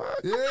 What the fuck?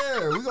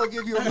 Yeah, we gonna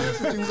give you a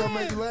message and we gonna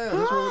make you laugh.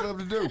 That's what we love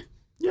to do.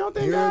 You don't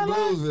think Here God at laugh?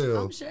 I'm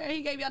Bluesville. sure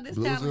he gave y'all this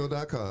talent.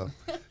 Bluesville.com.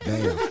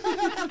 Damn.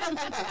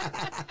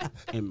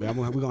 And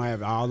we're gonna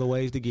have all the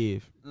ways to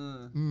give.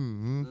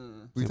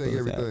 We Simple take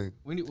as that. everything.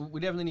 We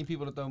definitely need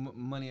people to throw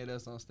money at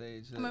us on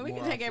stage. I mean, we more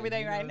can take often, everything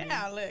you know right what I mean?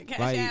 now. Look, Cash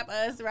Like, App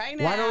us right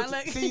now. Why don't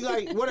Look. see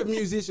like what if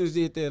musicians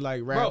did that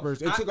like rappers?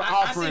 Bro, It took an I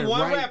offering, seen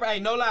one right? rapper. Hey,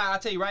 no lie, I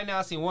tell you right now,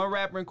 I seen one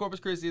rapper in Corpus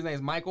Christi. His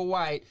name's Michael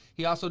White.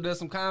 He also does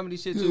some comedy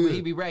shit too. But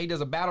he be rap. He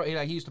does a battle.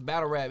 He used to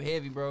battle rap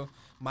heavy, bro.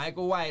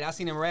 Michael White. I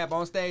seen him rap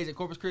on stage at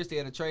Corpus Christi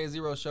at a Trey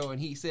Zero show, and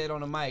he said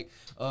on the mic,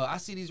 "I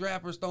see these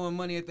rappers throwing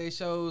money at their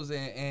shows,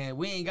 and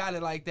we ain't got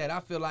it like that.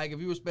 I feel like if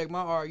you respect my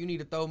art, you need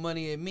to throw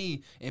money at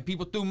me." And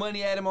people threw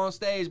money at him on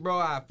stage, bro.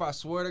 I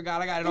swear to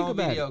God, I got it Think on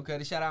about video. it.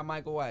 Cause shout out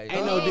Michael White.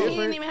 Ain't no He different.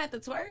 didn't even have to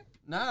twerk.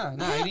 Nah, he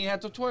didn't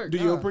have to twerk. Do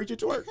nah. your preacher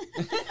twerk?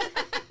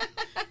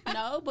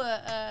 No,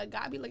 but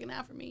God be looking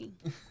out for me.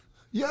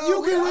 Yo,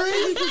 You can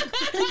read.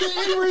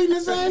 He reading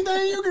the same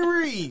thing you can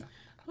read.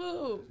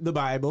 Who? The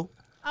Bible.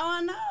 Oh,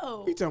 I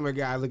know. He talking about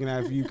God looking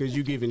out for you because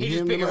you giving He just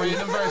him the picking money.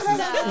 random verses.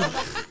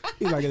 No.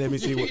 He's like, let me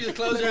see You what. just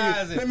close your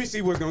eyes and- Let me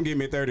see what's gonna give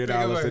me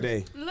 $30 word.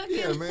 today. Look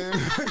Yeah, at man.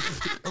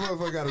 That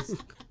motherfucker got a.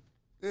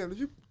 Damn, did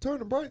you turn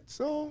the brights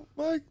on,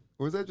 Mike?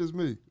 Or is that just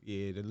me?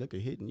 Yeah, the liquor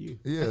hitting you.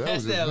 Yeah, that was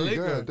That's just that me.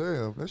 liquor. God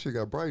damn, that shit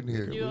got bright in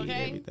here. You Weed,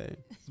 okay? everything.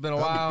 It's been a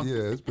while.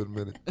 Yeah, it's been a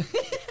minute.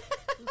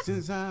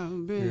 Since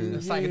I've been The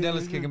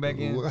psychedelics kicking back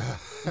in.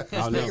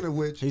 Speaking of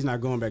which, he's not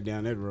going back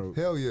down that road.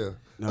 hell yeah.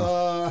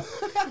 No.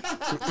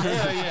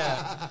 Hell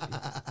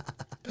yeah.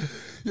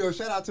 Yo,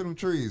 shout out to them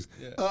trees.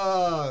 They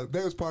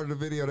was part of the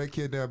video. They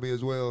kidnapped me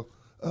as well.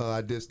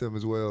 I dissed them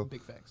as well.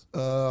 Big facts.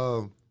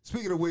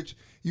 Speaking of which,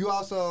 you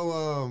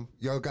also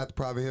y'all got the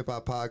Private Hip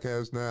Hop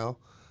Podcast now.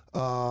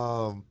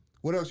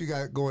 What else you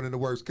got going in the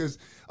works? Because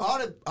all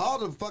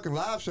the fucking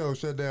live shows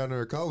shut down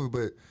during COVID,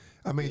 but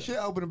I mean, shit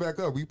opening back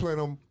up. We plan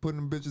on putting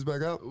them bitches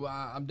back out? Well,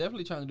 I'm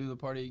definitely trying to do the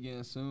party again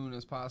as soon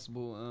as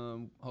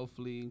possible.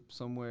 Hopefully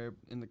somewhere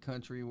in the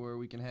country where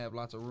we can have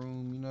lots of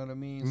room, you know what I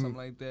mean? Something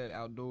like that,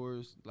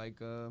 outdoors, like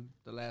the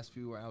last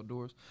few were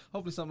outdoors.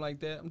 Hopefully something like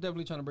that. I'm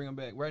definitely trying to bring them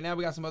back. Right now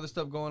we got some other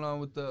stuff going on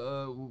with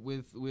the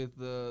we're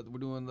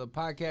doing the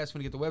podcast,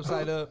 finna get the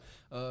website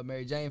up.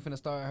 Mary Jane finna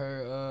start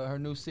her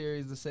new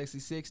series, The Sexy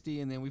 60,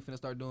 and then we finna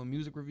start doing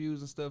music reviews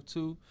and stuff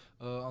too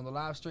on the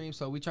live stream.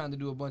 So we trying to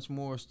do a bunch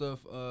more stuff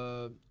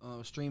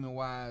streaming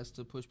wise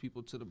to push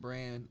people to the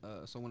brand.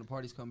 So when the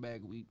parties come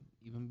back, we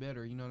even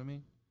better. You know what I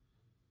mean?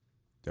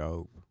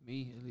 Dope.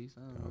 Me at least.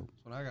 I don't know.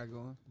 That's what I got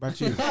going.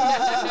 But you,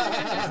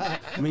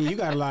 I mean, you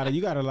got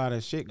a lot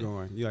of shit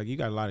going. You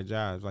got a lot of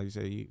jobs. Like you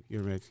said,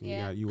 you're Mexican.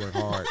 Yeah. You work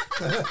hard.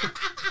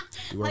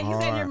 You work Like you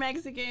hard. said, you're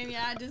Mexican.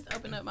 Yeah, I just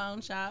opened up my own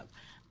shop,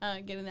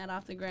 getting that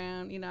off the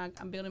ground. You know,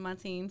 I'm building my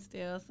team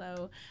still.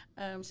 So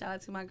shout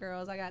out to my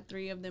girls. I got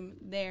 3 of them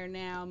there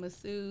now.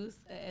 Masseuse,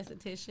 an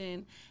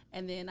esthetician,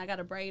 and then I got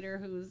a braider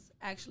who's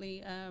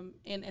actually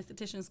in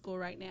esthetician school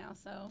right now.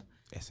 So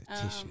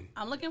Esthetician.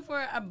 I'm looking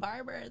for a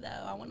barber, though.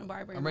 I want a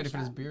barber. I'm ready for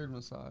this beard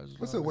massage.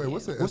 What's it? Wait,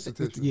 what's the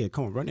esthetician? Yeah,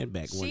 come on, run that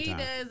back one She time.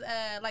 does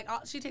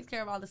she takes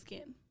care of all the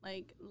skin.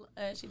 Like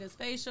she does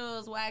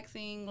facials,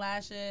 waxing,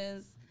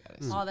 lashes,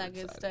 all that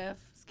good stuff.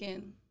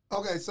 Skin.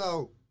 Okay,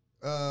 so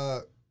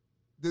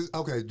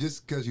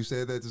just because you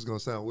said that, this is gonna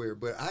sound weird,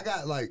 but I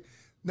got like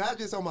not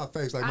just on my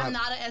face, like I'm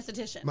not an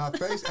esthetician. my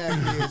face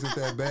acne isn't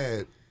that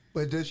bad.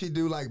 But does she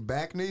do like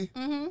back knee?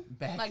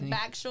 Back Like knee.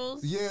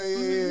 backshulls.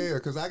 Yeah.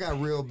 Because I got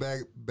real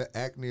back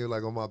acne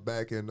like on my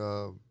back and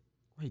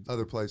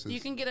other places. You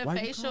can get a Why you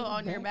facial call it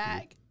on your back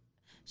back.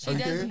 She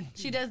Okay. does.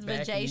 She does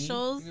Back knee.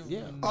 vajacials.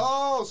 Yeah.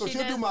 Oh, so She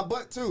she'll do does- my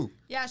butt too.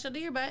 Yeah, she'll do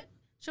your butt.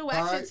 She'll wax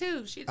All right. it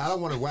too. She. I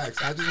don't want to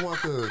wax. I just want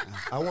the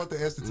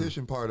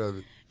esthetician part of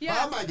it.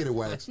 Yeah. I might get it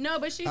waxed. No,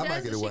 but she I does.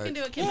 might get it She can waxed.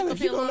 do a Hell, chemical if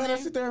you peel gonna on let there.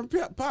 us sit there and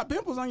pop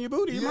pimples on your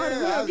booty, you might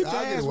as well get your I'll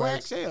ass it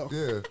waxed hell.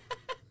 Yeah.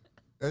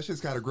 That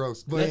shit's kind of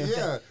gross. But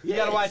yeah. You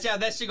gotta watch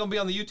out. That shit gonna be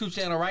on the YouTube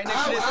channel right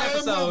next to this I am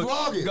episode. gonna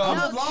vlog it. Go. I'm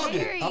No, gonna vlog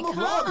Terry, it. I'm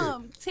gonna vlog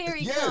come. it.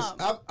 Terry, yes,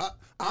 come.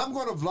 I'm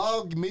gonna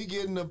vlog me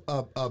getting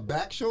a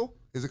back show.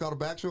 Is it called a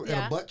back show? And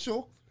Yeah. a butt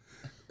show?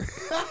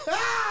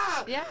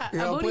 Yeah,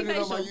 And a I'm booty putting it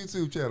facial. on my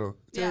YouTube channel,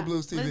 Terry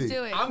Blues TV. Let's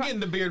do it. I'm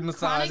getting the beard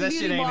massage. Chronic That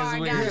Beauty shit ain't Bar, as I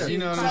weird. got You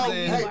know what So, I'm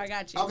saying? Hey, I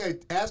got you. Okay,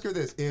 ask her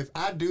this. If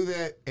I do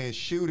that and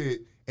shoot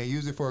it and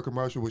use it for a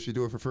commercial, would she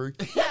do it for free?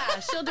 Yeah,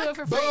 she'll do it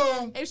for free.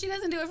 Boom. If she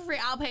doesn't do it for free,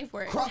 I'll pay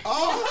for it.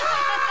 Oh!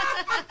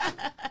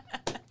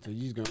 So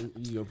you gonna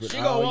put She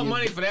all gonna want your-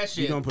 money for that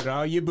You shit. gonna put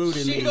all your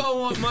booty She in gonna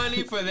want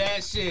money for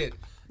that shit.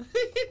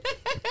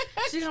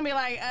 She's gonna be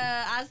like,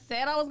 I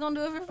said I was gonna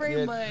do it for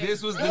free, but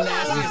This was the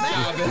nastiest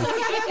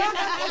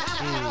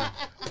job.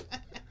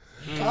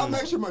 I'll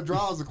make sure my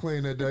drawers are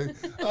clean that day.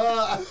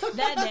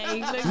 that day,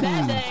 look,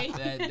 that day.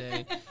 That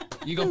day.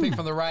 You gonna pick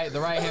from the right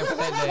hand for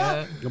that day,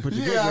 huh? Gonna put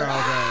your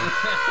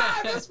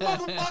Yeah. good This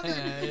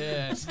motherfucking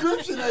Yeah.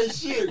 description ain't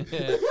shit.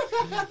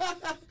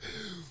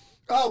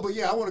 Oh, but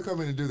yeah, I want to come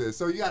in and do this.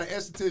 So you got an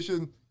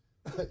esthetician,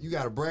 you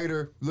got a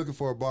braider, looking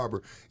for a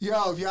barber.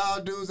 Yo, if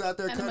y'all dudes out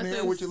there And a coming in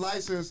masseuse. with your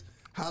license,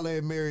 holla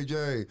at Mary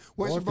Jane.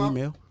 What's Or your bar-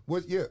 female.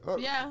 What? Yeah.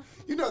 Yeah.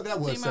 You know that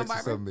was Female sexist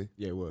barber? of me.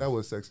 Yeah, it was. That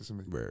was sexist of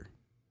me. Rare.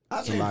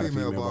 I've a seen lot of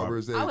female female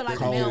barbers. I would like a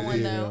call male it one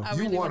in. though. I You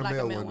really want would like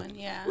a a male male one? one.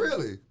 Yeah.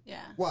 Really?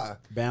 Yeah. Why?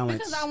 Balance.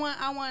 Because I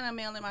want a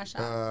male in my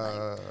shop.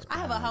 Like, I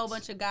have a whole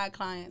bunch of guy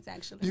clients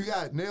actually. You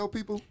got nail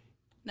people?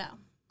 No.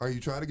 Are you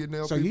trying to get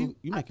nail So people?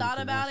 you I making thought it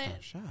the about one-stop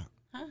it. shop.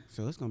 Huh?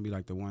 So it's gonna be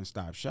like the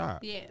one-stop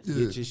shop. Yes.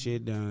 Yeah. Get your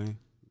shit done.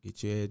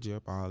 Get your edge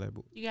up. All that.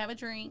 You can have a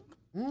drink.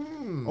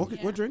 Okay,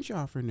 Yeah. what drinks you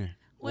offering there?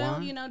 Well,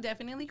 Wine? you know,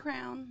 definitely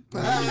Crown.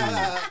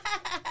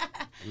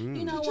 Mm.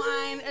 You know,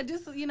 wine.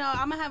 Just I'm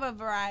gonna have a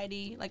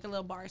variety, like a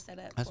little bar set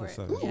up That's for what's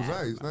it. up. Ooh, Yeah.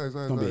 nice.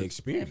 Gonna be nice.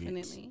 experience.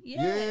 Definitely.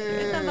 Yeah.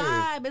 It's a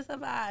vibe. It's a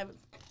vibe.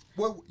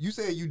 Well, you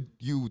said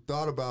you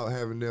thought about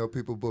having nail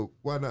people, but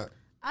why not?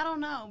 I don't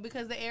know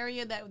because the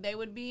area that they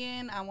would be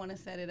in, I want to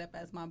set it up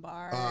as my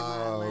bar,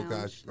 Oh, my lounge,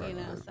 gotcha. you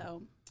know. Right.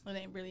 So it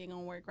ain't really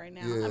gonna work right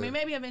now. Yeah. I mean,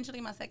 maybe eventually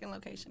my second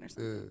location or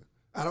something. Yeah.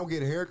 I don't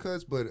get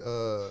haircuts, but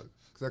cause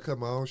I cut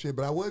my own shit.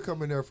 But I would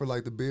come in there for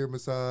like the beard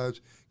massage,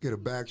 get a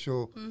back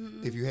show.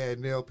 Mm-hmm. If you had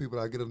nail people,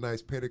 I get a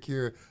nice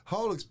pedicure.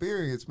 Whole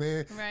experience,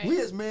 man. Right.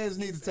 We as men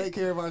need to take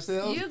care of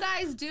ourselves. You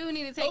guys do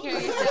need to take care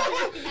of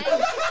yourself.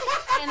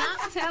 and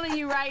I'm telling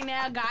you right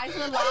now, guys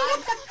with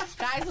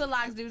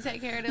locks do take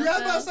care of yeah, I was about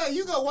themselves. to say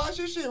you go wash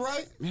your shit,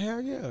 right?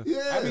 Hell yeah.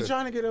 Yeah. I be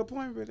trying to get an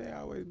appointment, but they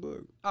always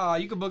book. Oh,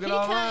 you can book it He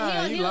come-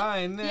 online. he'll- You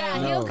lying now.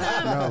 Yeah, No,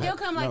 he'll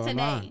come like no,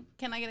 today. online.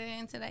 Can I get it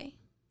in today?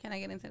 Can I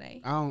get in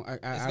today? I don't. I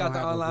It's don't got the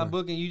have online to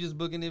booking. You just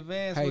book in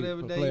advance, Hey,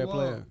 whatever day player, you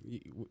player. want.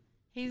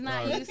 He's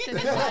not used to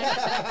this life.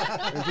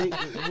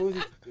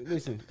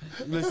 Listen,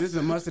 this is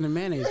a mustard and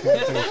mayonnaise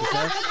competition,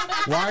 okay?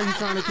 Why are you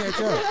trying to catch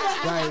up?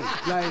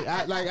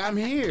 Like I'm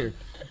here.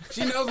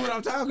 She knows what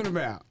I'm talking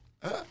about.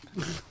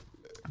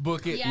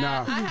 Book it. Yeah,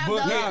 Nah. I have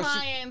Book those it.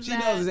 clients She that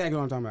knows exactly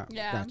what I'm talking about.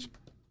 Yeah. Gotcha.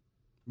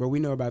 But we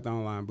know about the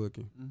online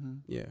booking.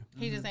 Yeah.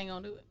 he just ain't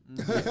gonna do it.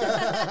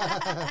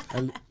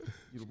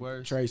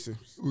 worse. Tracer.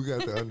 We got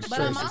the But I'm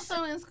understanding.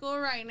 also in school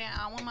right now.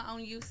 I want my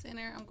own youth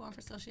center. I'm going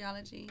for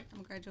sociology. I'm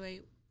gonna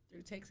graduate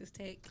through Texas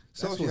Tech.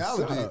 Sociology.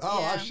 what's up. Oh,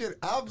 Yeah. shit.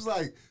 I was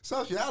like,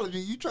 sociology,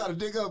 you try to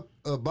dig up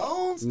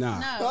bones? Nah.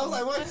 No. I was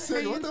like, wait a are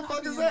second, you what the fuck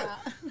talking is that?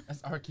 about?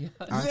 That's archaeology.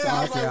 Yeah,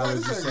 I was like, wait a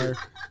Archaeology, second. sir.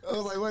 I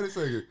was like, wait a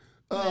second.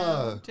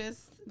 No,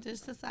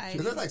 just society.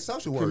 Cause that's like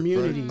social work.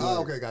 Community Right?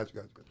 Oh, work. okay,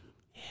 gotcha.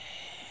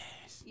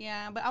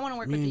 Yeah, but I want to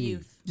work with the Community.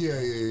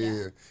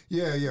 youth.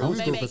 Yeah. I'm We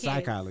school Baby for kids.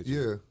 psychology.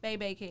 yeah.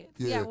 Baby kids.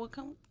 Yeah. Yeah, well,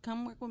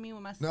 come work with me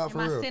with my No, in for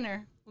my real.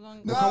 center. We're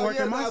gonna No, come work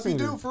yeah, in my no, if you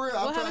center. do, for real.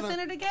 we'll I'm have trying a to,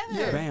 center together.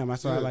 Yeah. Bam,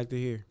 that's what I Yeah. like to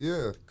hear.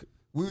 Yeah.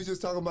 We was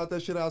just talking about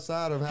that shit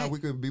outside of how we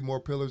could be more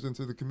pillars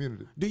into the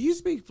community. Do you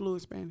speak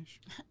fluent Spanish?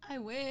 I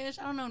wish.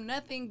 I don't know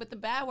nothing but the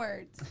bad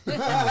words.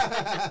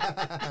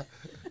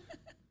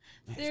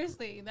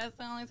 Seriously, that's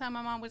the only time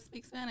my mom would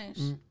speak Spanish.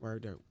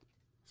 Word dope.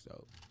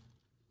 So,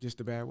 just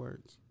the bad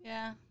words.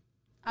 Yeah.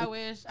 I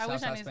wish. I wish I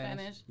Southside knew Spanish?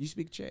 Spanish. You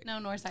speak Czech. No,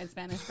 Northside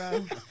Spanish,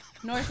 bro.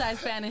 Northside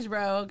Spanish,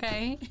 bro,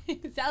 okay?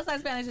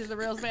 Southside Spanish is the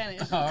real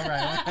Spanish. All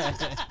right.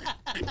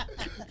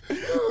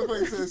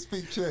 Everybody says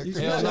speak Czech. You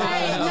Hell speak no. Czech?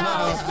 Hey,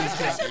 no,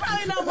 Christian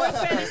probably know more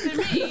Spanish than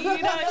me.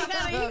 You know,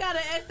 he got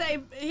an essay.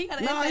 He got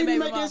an Nah, essay. he be baby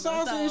making mama,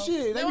 salsa and so-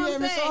 shit. They That's be what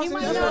I'm having saying. salsa He and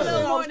might shit. know a That's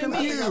little why I more was than me.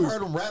 confused. I've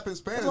heard him rap in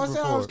Spanish That's why I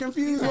said I was before.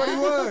 confused what he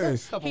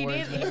was. Couple He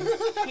words. did.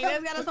 He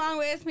does got a song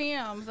with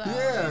SPM. So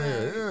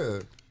Yeah.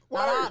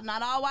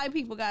 Not all white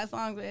people got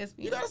songs with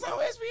SPM. You got a song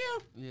with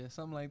SPM? Yeah,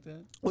 something like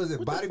that. Was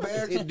it Body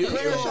Bags? It do.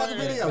 Clear shot the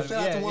video.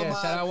 Shout out to One Yeah,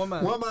 Mind. shout out One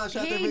Mind. One Mind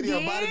shot the He video.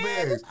 did? Body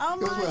Bags. Oh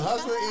It was with my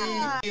Hustler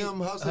God. E,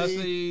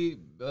 Hustler E.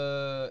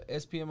 Hustler,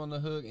 SPM on the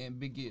hook, and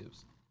Big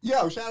Gibbs.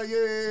 Yo, shout out, That's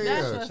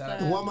yeah. what's Shout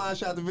up. out. One Mind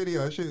shot the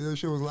video. That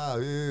shit was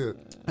loud. Yeah.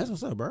 That's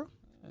what's up, bro.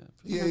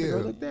 Yeah, to go yeah.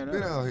 look that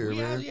Been up. out here,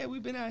 man. Yeah,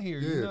 we've been out here.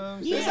 Yeah. You know what I'm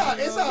It's saying? all,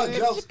 it's all You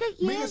know,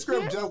 jokes. Me and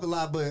Script joke a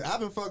lot, but I've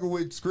been fucking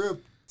with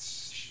Script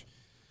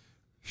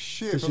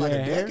shit Cause for you like a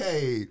had hair?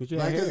 decade. Cause you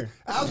had 'cause hair.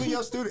 I was in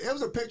your studio. It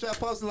was a picture I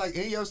posted like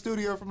in your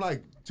studio from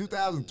like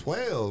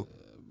 2012.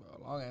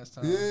 long ass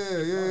time. Yeah,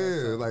 Long yeah,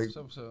 ass time. like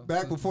So.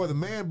 back before the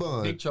man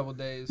bun. Big Trouble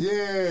days.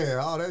 Yeah,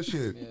 all that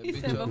shit. Yeah, He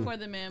Big said Trouble. before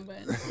the man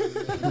button.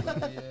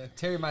 Yeah.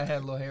 Terry might have had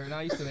a little hair. No,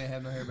 you still didn't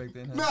have no hair back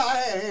then. Huh? No, I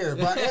had hair,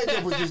 but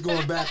Angel was just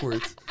going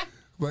backwards.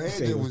 But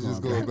said Angel it was was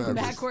just going going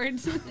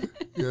backwards. Backwards.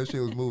 Yeah, that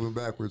shit was moving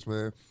backwards,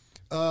 man.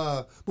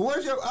 But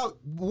what's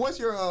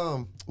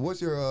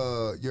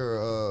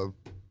your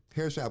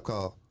hair shop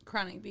called?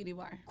 Chronic Beauty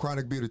Bar.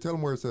 Chronic Beauty. Tell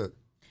them where it's at.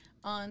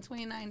 On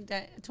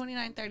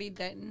 2930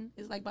 Dutton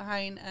is like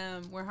behind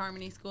where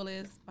Harmony School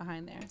is,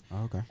 behind there.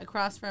 Oh, okay.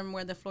 Across from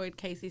where the Floyd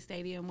Casey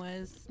Stadium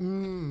was.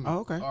 Oh,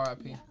 okay.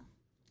 R.I.P.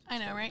 I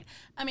know, right?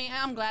 I mean,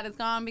 I'm glad it's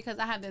gone because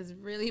I have this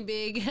really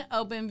big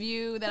open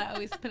view that I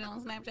always put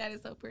on Snapchat.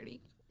 It's so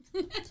pretty.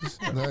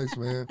 Nice,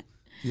 man.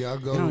 Yeah, I'll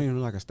I don't go. even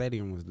know like a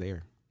stadium was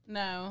there.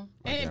 No.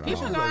 Like And at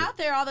people all. go out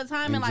there all the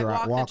time and like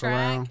walk the walk track.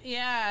 around?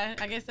 Yeah,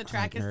 I guess the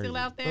track is still crazy.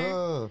 out there.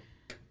 I Like,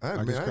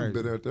 haven't it's been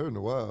crazy. out there in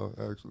a while,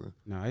 actually.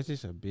 No, it's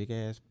just a big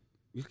ass.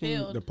 You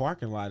Field. can, the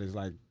parking lot is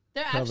like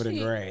They're covered in actually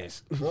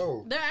grass.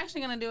 Whoa. they're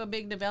actually gonna do a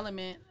big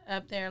development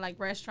up there, like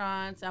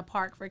restaurants, a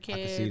park for see that. I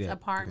kids, can see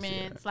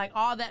apartments, that. like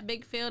all that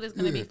big field is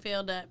gonna be Yeah.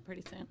 filled up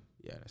pretty soon.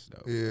 Yeah, that's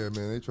dope. Yeah,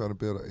 man, they trying to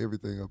build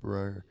everything up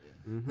around here.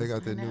 They got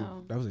I that new.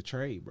 know. That was a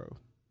trade, bro.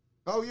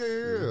 Oh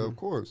yeah, of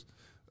course.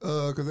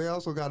 Because they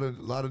also got a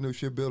lot of new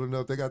shit building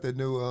up. They got that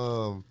new.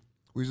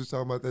 We was just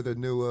talking about that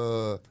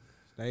new.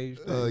 Stage.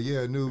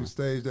 New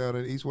stage down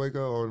in East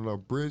Waco on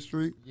Bridge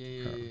Street.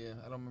 Yeah.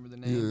 I don't remember the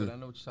name, Yeah, but I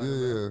know what you're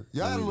talking about.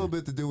 Y'all had a little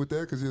bit to do with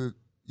that because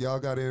y'all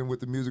got in with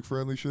the music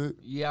friendly shit.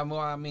 Yeah, well,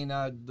 I mean,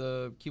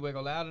 the Key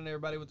Waco Loud and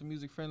everybody with the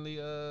music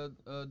friendly. I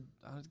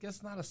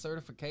guess not a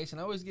certification.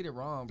 I always get it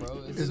wrong, bro.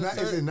 Is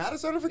it not a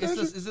certification?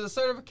 Is it a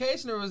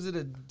certification or is it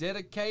a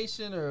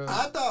dedication or?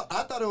 I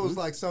thought it was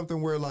like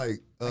something where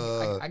like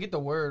I get the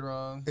word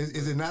wrong.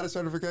 is it not a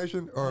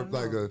certification or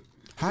like a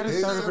How does It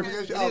is a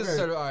certification? certification? It is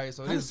Okay. all right,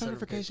 so it How is does a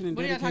certification. certification and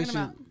What are y'all talking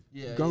dedication about?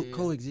 Yeah, go yeah.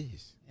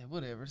 coexist? Yeah,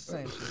 whatever, it's the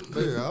same shit.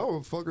 But, yeah, I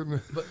don't fucking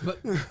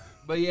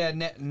but yeah,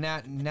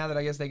 now that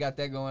I guess they got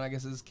that going, I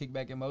guess it's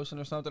kickback in motion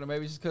or something, or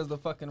maybe it's just because the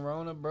fucking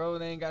Rona, bro,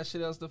 they ain't got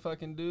shit else to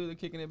fucking do. They're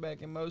kicking it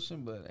back in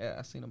motion, but yeah,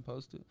 I seen them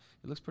post it.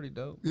 It looks pretty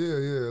dope. yeah,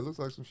 it looks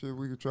like some shit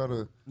we could try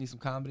to Need some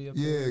comedy up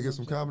there. yeah or get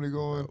some something. comedy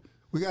going.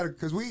 We got to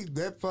because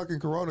that fucking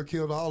Corona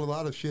killed a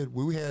lot of shit.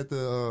 We had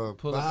the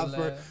Pull-up and vibes,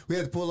 labs. we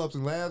had the pull-ups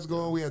and labs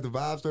going. We had the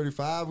Vibes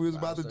 35 we was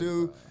about to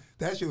do. 35.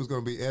 That shit was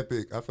gonna be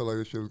epic. I feel like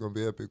this shit was gonna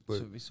be epic, but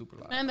Should be super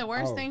loud. And the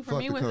worst Oh, thing for fuck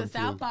me the was the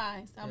kung fu. South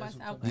by Southwest.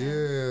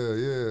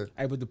 yeah.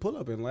 Hey, but the pull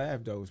up and laugh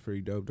though was pretty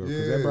dope though, because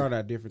Yeah. that brought out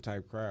a different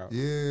type crowd,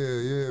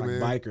 Yeah, like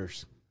man.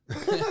 bikers. And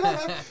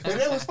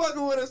they was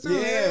fucking with us too. Yeah,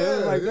 it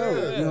was like dope.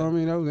 yeah. You know what I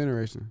mean? That was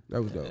interesting.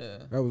 That was dope. Yeah.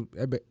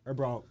 That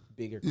brought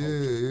bigger. Yeah,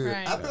 culture. yeah.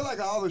 Right. I feel like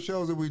all the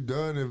shows that we've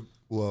done,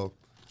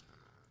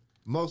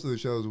 most of the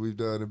shows we've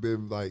done have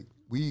been like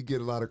we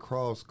get a lot of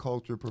cross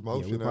culture Yeah,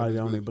 promotion. we're probably the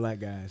out of only it. black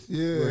guys.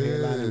 Yeah, we're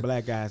yeah. headlining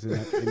black guys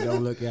and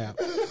don't look out.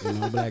 You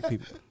know, black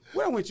people.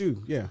 Well, with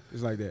you, yeah,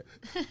 it's like that.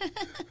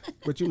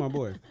 But you, my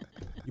boy.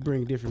 You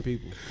bring different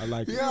people. I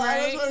like it. Yeah,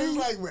 Right. that's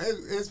what it's like.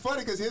 It's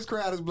funny because his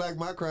crowd is black,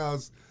 my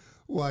crowd's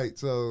white.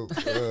 So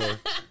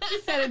He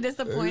said it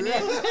disappointed.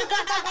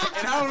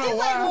 And I don't know He's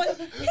why. like,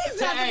 well, he's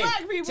got Hey,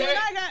 black people, Terry- and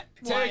I got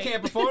Terry white.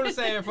 can't perform the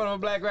same in front of a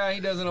black crowd he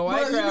does in a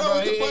white Bro, you crowd, know bro.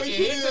 what the He funny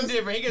shit hits him is?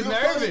 different. He gets The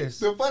funny- nervous.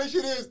 The funny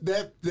shit is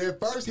that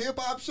first hip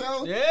hop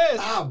show. Yes.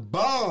 I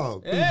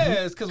bombed.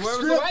 Yes, because where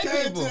was the Script white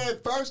came people? to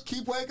that first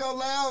Keep Waco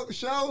Loud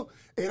show,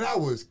 and I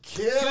was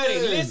Cuddy,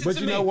 killing. listen But to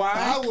you me. know why?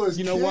 I was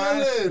You know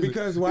why? killing.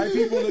 Because white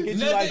people look at you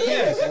Nothing- like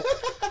this.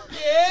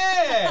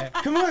 Yeah.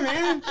 Come on,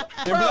 man.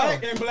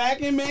 And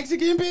black and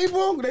Mexican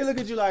people, they look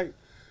at you like,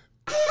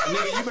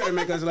 nigga, you better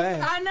make us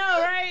laugh. I know,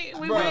 right?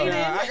 We Bro, waited.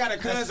 I got a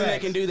cousin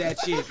that can do that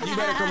shit. You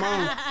better come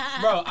on.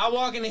 Bro, I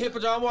walk in the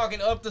Hippodrome, I'm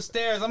walking up the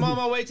stairs. I'm on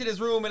my way to this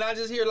room, and I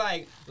just hear,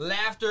 like,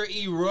 laughter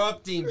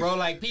erupting, bro.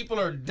 Like, people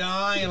are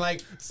dying,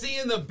 like,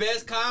 seeing the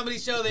best comedy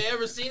show they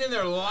ever seen in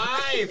their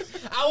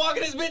life. I walk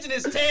in this bitch, and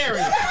it's Terry.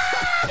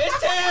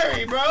 It's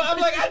Terry, bro. I'm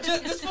like,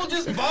 this fool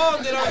just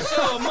bombed at our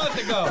show a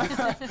month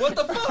ago. What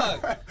the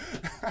fuck?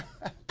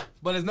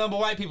 But it's number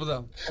white people,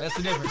 though. That's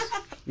the difference.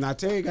 Now,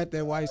 Terry got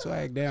that white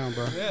swag down,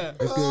 bro. Yeah. It's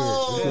good.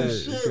 Oh It's good.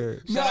 It's shit!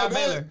 good. No, Shout out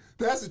Baylor.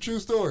 that's a true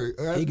story.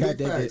 That's He got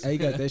big that- facts. he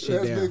got that shit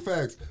That's down. big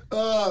facts.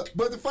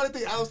 But the funny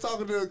thing, I was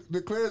talking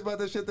to Clarence about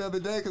that shit the other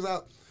day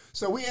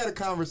so we had a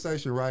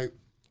conversation, right?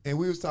 And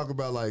we was talking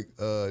about like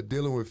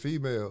dealing with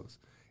females,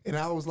 and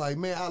I was like,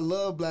 man, I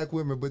love black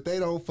women, but they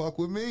don't fuck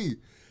with me.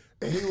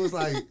 And he was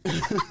like,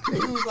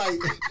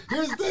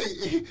 here's the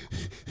thing.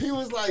 He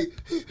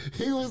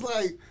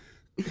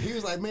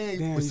was like, man,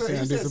 Damn, you so he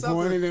sound said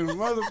disappointed something. in a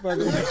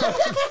motherfucker.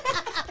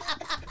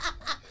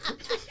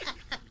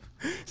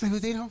 It's like,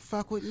 but they don't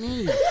fuck with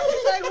me.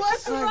 It's like,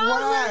 what's It's like, wrong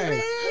why? with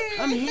me?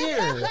 I'm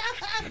here.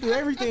 I do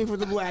everything for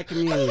the black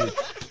community.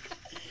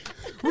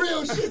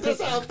 Real shit.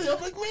 That's how I feel.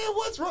 I'm like, man,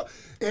 what's wrong?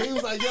 And he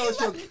was like, yo, it's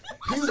your.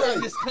 He was like,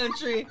 This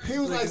country. He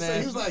was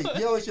like,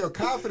 yo, it's your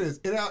confidence,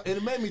 and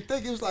it made me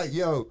think. He was like,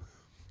 yo,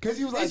 because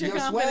he was like, It's your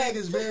your swag confidence.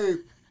 is very.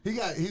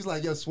 He's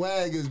like, your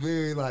swag is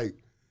very like,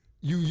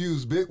 you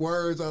use big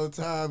words all the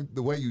time,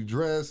 the way you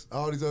dress,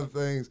 all these other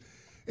things.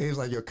 And he was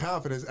like, your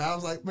confidence. I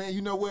was like, man,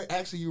 you know what?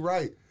 Actually, you're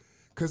right.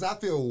 Because I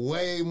feel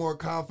way more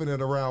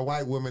confident around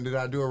white women than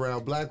I do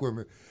around black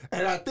women.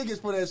 And I think it's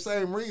for that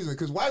same reason.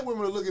 Because white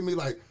women will look at me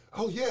like,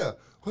 oh, yeah,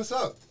 what's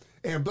up?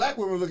 And black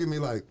women look at me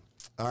like,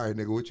 all right,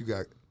 nigga, what you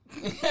got?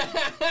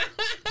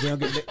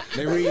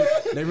 They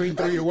read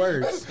through your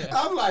words.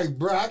 I'm like,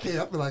 bro, I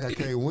feel like I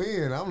can't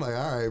win. I'm like,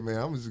 all right, man,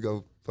 I'm just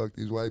going to fuck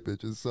these white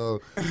bitches. So,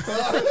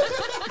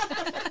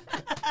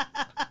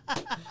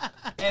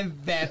 And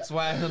that's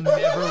why he'll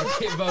never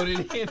get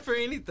voted in for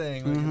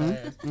anything. Look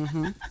at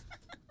that.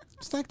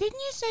 It's like, didn't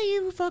you say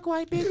you fuck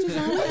white bitches?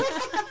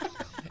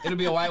 It'll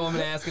be a white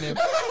woman asking him.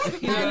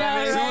 You know I what know, I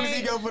mean? As soon as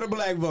he go for the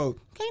black vote,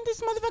 can't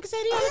this motherfucker say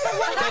he only fuck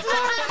white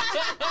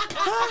bitches?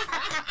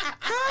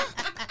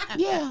 Huh?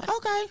 Yeah,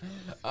 okay.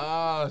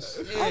 Oh,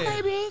 shit.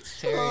 Okay, bitch.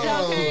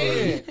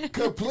 Terry. oh,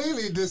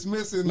 completely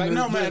dismissing. Like, the-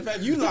 no, matter of fact,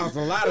 you lost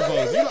a lot of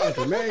votes. You lost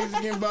the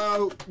Mexican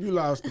vote. You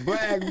lost the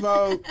black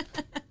vote.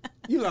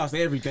 You lost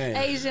everything.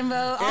 Asian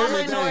vote, all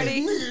Everything.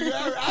 minorities.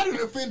 I done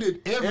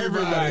offended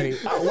Everybody.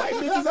 Oh, white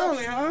bitches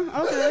only, huh?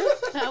 Okay.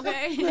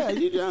 Okay. Yeah,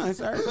 you done,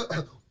 sir.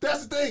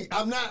 That's the thing.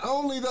 I'm not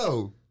only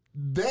though.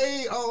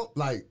 They all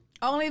like,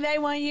 Only they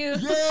want you.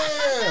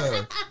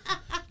 yeah.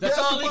 That's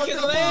all the he can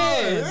fucking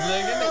land. part.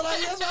 Yeah,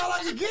 like, that's all I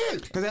can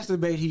get. Because that's the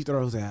bait he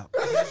throws out.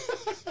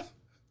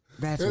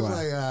 That's It's why.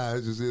 like,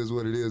 it just is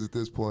what it is at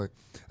this point.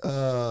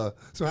 So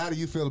how do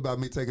you feel about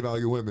me taking all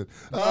your women?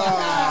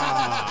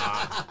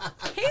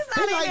 He's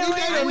not even you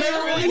dated with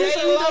never me. really We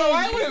dated a lot of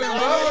white women, bro.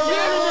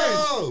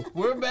 Oh,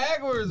 We're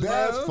backwards,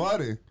 that's bro.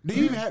 funny. Do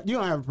you you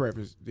don't have a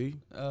preference, do you?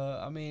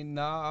 I mean,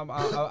 no,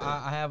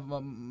 I have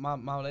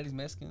my lady's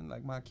Mexican.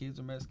 Like my kids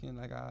are Mexican.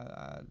 Like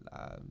I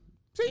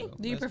See?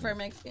 Do you prefer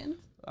Mexicans?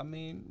 I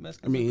mean,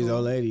 Mexican. I mean, his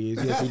old lady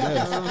is. Yes, he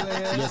does.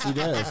 Yes, he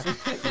does. He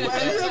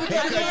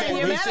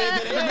said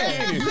that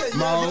in the beginning.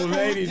 My old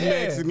lady's Yeah.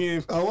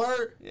 Mexican. A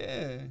word?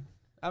 Yeah.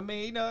 I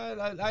mean, you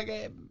know, I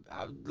get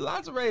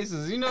lots of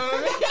races, you know what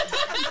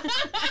I mean?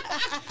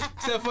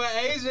 Except for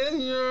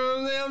Asian, you know what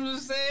I'm saying? I'm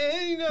just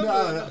saying, you know.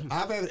 No,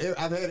 I've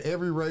had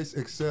every race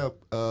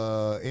except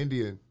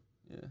Indian.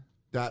 Yeah.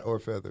 Dot or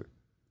feather.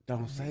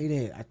 Don't say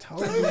that. I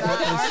told you about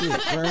that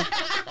shit, bro.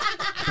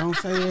 Don't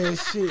say that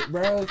shit,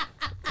 bro.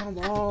 Come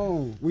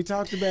on. We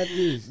talked about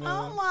this.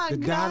 Oh my The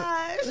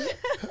dot- gosh.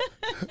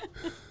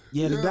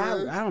 Yeah, the Yeah.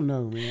 dot. I don't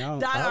know, man.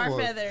 Dot I or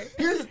would. feather?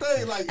 Here's the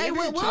thing, like, Hey,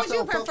 Indian what chicks would you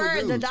don't fuck with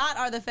prefer, the dudes. dot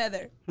or the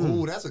feather?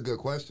 Ooh, that's a good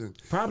question.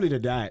 Probably the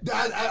dot.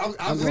 I was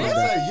just Really? gonna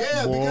say,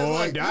 yeah, because Boy,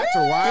 like dots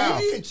are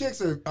wild. Indian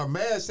chicks are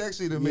mad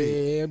sexy to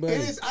me. Yeah, buddy.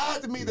 And it's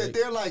odd to me that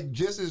they're like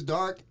just as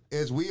dark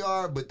as we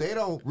are, but they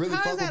don't really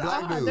How fuck is with that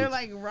black odd? dudes. They're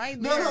like right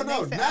no, there. no,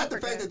 next to not the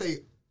Africa. fact that they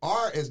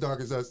are as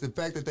dark as us. The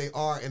fact that they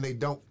are and they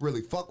don't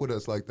really fuck with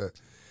us like that.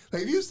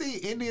 Like if you see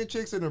Indian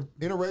chicks in an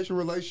interracial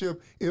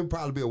relationship, it would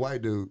probably be a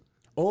white dude.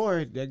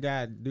 Or that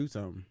guy do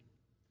something.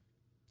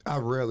 I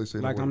rarely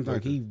seen Like him I'm work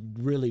like he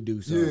really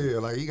do something. Yeah,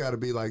 like he got to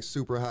be like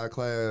super high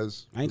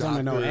class. I ain't talking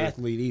about no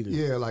athlete either.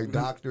 Yeah, like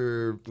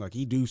doctor. Like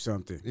he do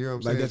something. You know what I'm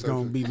like saying? that's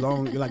gonna be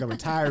long, like a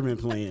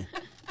retirement plan.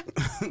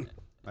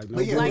 Like no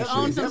But yeah, Like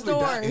definitely- own some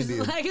definitely dot stores.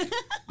 Indian. Like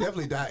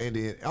Definitely dot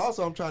Indian.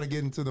 Also, I'm trying to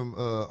get into them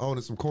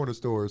owning some corner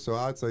stores, so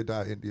I'd say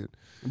dot Indian.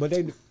 But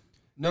they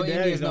No Their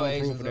Indians, daddies no don't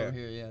approve Asians of over that.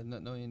 here. Yeah,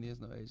 no Indians,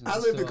 no Asians. I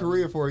It's lived in still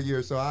Korea for a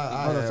year, so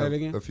I Hold on, say it have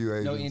again? a few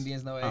Asians. no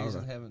Indians, no Asians.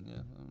 okay. Haven't. Yeah.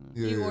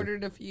 Yeah, you yeah.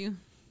 ordered a few.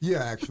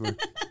 Yeah, actually.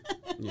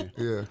 yeah.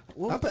 Yeah.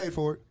 I paid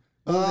for it.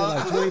 What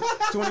was it,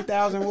 like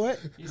 20,000 what?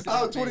 He said Oh,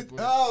 he paid 20. for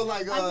it. Oh,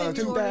 like I said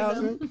you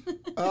ordered them.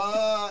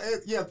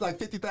 2,000 yeah, like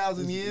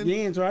 50,000 yen.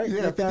 yens, right?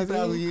 Yeah,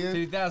 50,000 yen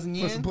 50,000 for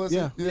yen. some pussy.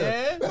 Yeah.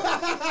 Yeah, Yeah.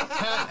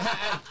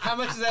 How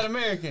much is that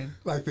American?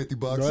 like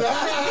 $50.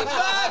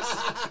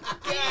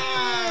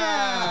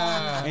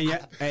 Yeah. And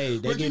yeah, hey,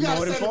 they But you get gotta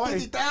more than say the 40.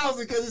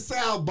 50,000 because it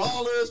sounds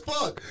baller as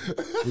fuck.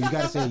 You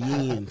gotta say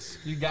yens.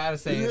 You gotta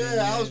say it. in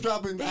Yeah, I yen. was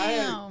dropping.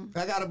 Damn.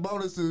 I got a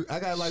bonus to. I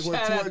got like what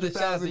Shout out to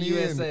 200,000 yen.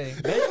 USA.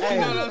 Hey,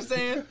 You know what I'm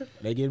saying?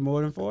 they get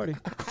more than 40.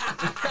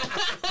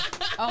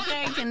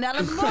 Okay, $10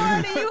 more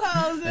than you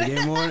hoes. They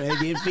get more. They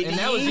get 50 And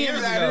that was yens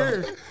years out ago.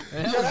 here.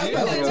 And Yeah, that that's was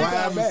years like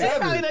ago. They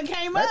 2007. probably done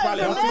came They up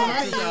probably from on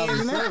that. 200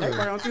 yens now. They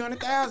probably on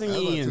 200,000 That's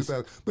like yens.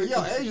 2000. But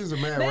yo, Asians are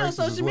mad They on racist as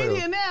social well.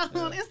 media now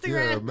on Yeah,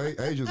 Instagram.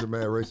 Asians are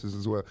mad racist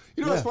as well.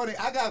 You know what's funny?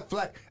 I got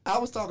flack. I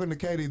was talking to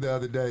Katie the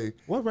other day.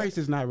 What race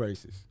is not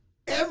racist?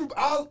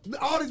 All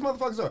these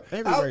motherfuckers are.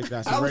 Every race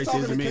got some I was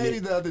talking racism to in Katie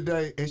it. the other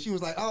day, and she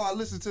was like, "Oh, I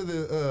listened to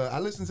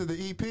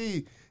the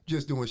EP,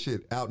 just doing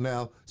shit out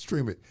now.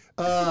 Stream it.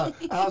 I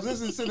was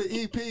listening to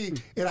the EP,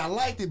 and I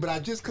liked it, but I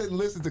just couldn't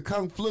listen to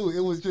Kung Flu.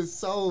 It was just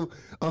so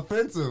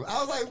offensive.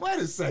 I was like, wait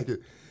a second,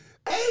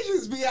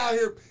 Asians be out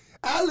here."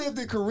 I lived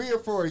in Korea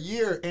for a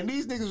year, and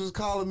these niggas was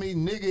calling me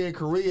nigga in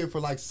Korean for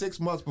like 6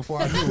 months before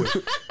I knew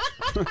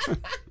it.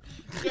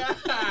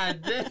 God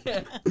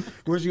damn.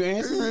 Was you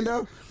answering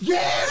though?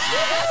 Yes!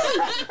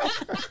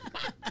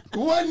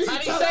 Wasn't he How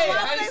do you talking say it?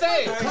 about How do you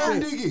say it?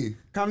 Come diggy.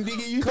 Come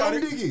diggy, you Come thought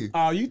it? diggy.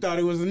 Oh, you thought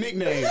it was a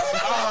nickname.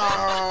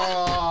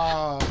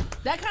 Oh,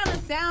 That kind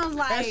of sounds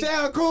that like.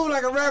 sound cool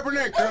like a rapper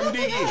name. Come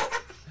diggy.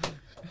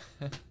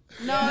 No,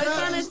 it Yeah,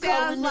 kind of he's calling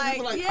sounds me niggas like.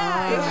 for like-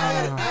 Yeah, it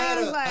kind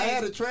of sounds I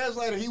had a like.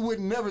 translator. He would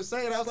never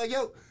say it. I was like,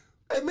 yo,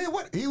 hey, man,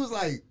 what? He was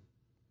like,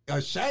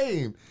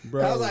 ashamed.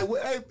 Bro. I was like,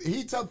 well, hey,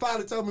 he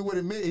finally told me what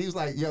it meant. He was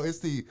like, yo, it's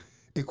the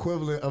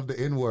equivalent of the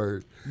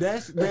N-word.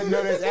 That's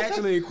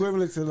actually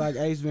equivalent to like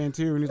Ace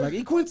Ventura. And he's like,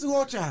 Equincy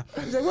Ocha.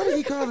 He's like, what is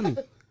he calling me?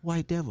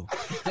 White devil.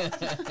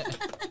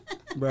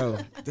 Bro,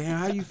 damn,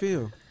 how you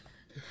feel?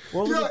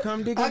 What was Yo, it,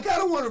 come diggy? I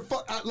kind of want to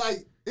fuck.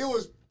 Like, it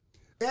was,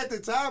 at the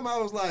time, I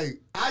was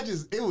like,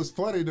 it was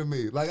funny to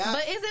me. Like,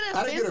 But is it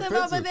I didn't get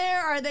offensive over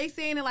there, or are they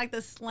saying it like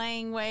the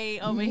slang way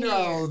over here?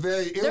 No,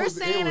 They're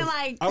saying it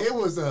like. It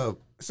was a.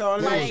 So it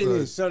imagine was a-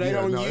 this. So they yeah,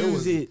 don't no,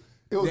 use it.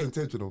 It was they-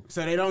 intentional.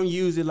 So they don't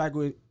use it like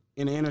with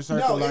in the inner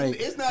circle. No, like,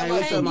 it's not hey, like-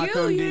 what's Hey, up, my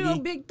come you diggy? a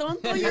big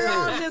tonto, you're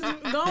all just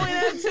going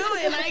into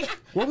it. Like,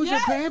 What was your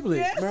yes, pamphlet,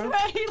 yes, bro?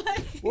 Right?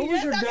 Like, What was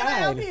yes, your I'm gonna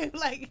help guide? you.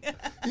 Like,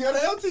 Yeah, they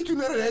don't teach you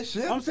none of that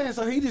shit. I'm saying,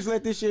 so he just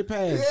let this shit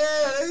pass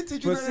Yeah, they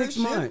teach you for none of that 6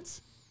 shit.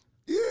 months.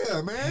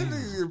 Yeah,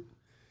 man.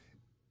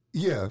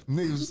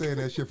 Niggas was saying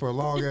that shit for a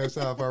long ass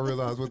time before I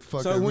realized what the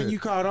fuck So that when meant. you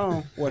caught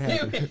on, what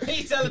happened?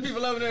 He's telling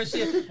people over there and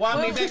shit. Why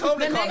me Well, back home?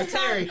 They the call me next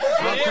time- Terry.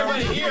 And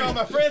everybody here, all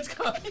my friends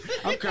call me.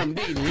 I'm come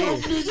digging here.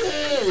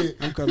 Nigga,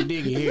 I'm come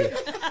digging here.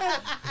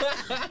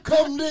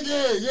 come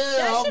nigga, yeah,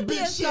 that I'm should be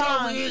big a shit over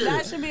song. here.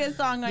 That should be a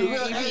song on The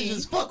your real EP.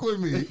 Asians fuck with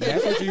me.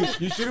 That's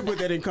what you should have put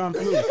that in Kung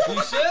Flu.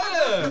 You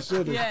should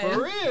Should have. Yes.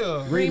 For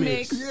real.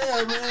 Remix.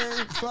 Yeah,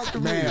 man, fuck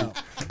me. Bam.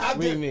 I've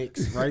de-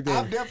 Remix right there.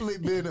 I've definitely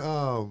been.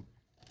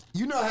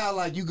 You know how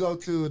like you go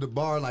to the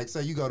bar, like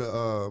say you go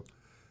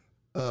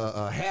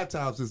to Half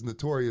Times is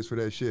notorious for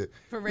that shit,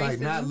 For like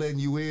not racism. letting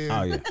you in.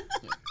 Oh yeah.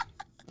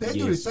 They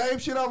do the Yes. same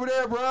shit over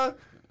there, bro.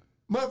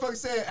 Motherfucker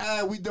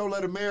said, we don't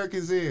let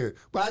Americans in.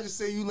 But I just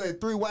say you let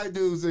 3 white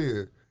dudes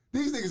in.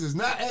 These niggas is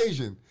not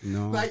Asian.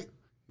 No. Like,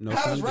 No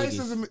how does cum diggies.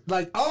 racism,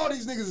 like, all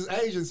these niggas is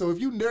Asian. So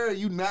if you nerd,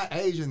 you not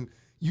Asian,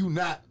 you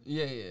not,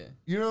 Yeah, yeah.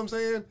 you know what I'm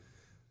saying?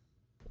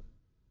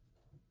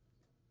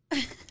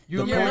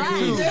 You're You're American black.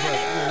 too.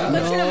 Yeah.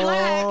 But you're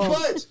black.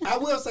 But I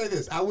will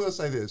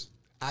say this.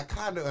 I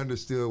kind of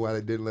understood why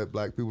they didn't let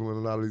black people in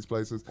a lot of these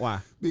places. Why?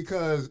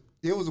 Because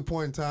it was a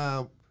point in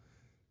time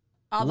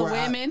All the where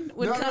I- women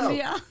would No, come no. to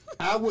y'all.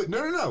 I would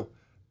no.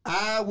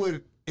 I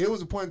would. It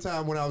was a point in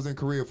time when I was in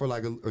Korea for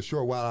like a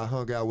short while. I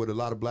hung out with a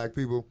lot of black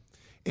people,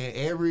 and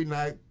every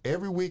night,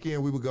 every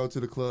weekend, we would go to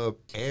the club.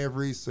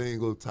 Every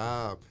single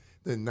time,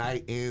 the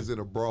night ends in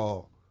a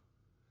brawl.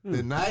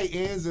 The night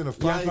ends in a Y'all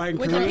fight. fighting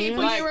With the Koreans?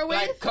 people you were with?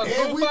 Like kung And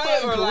fu we fight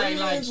fighting or like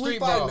Koreans, we street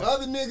fighting ball?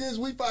 other niggas.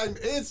 We fighting.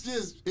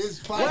 It's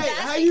fighting. Wait, That's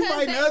how you because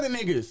fighting they- other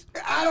niggas?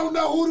 I don't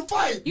know who to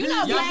fight. You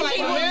know Y'all black fighting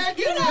people. Americans?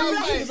 You know These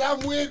black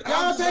niggas I'm with. Y'all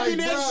I'm just taking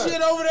like, that bruh.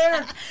 shit over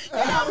there?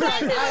 I'm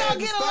like, I had don't to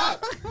get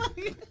stop. along.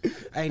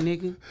 Hey,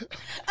 nigga,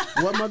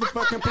 what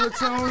motherfucking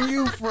platoon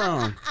you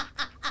from?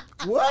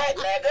 What,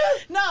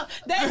 nigga? No,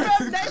 they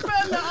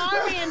from the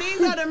Army and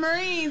these are the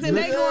Marines and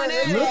they going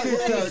at Look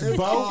it. at this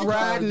boat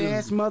riding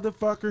ass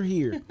motherfucker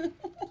here.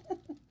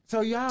 So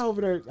y'all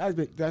over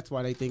there, that's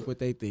why they think what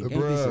they think. Ain't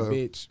this a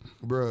bitch?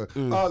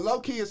 Bruh. Low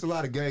key, it's a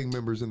lot of gang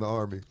members in the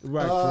Army.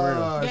 Right, for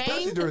real.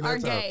 Especially Gang during that or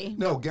time. gay?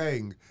 No,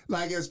 gang.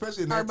 Like,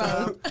 especially in Or that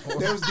time, both.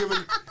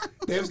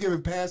 they was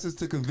giving passes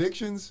to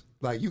convictions.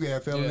 Like, you can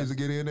have felonies to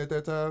get in at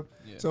that time.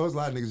 Yeah. So there's a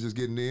lot of niggas just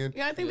getting in.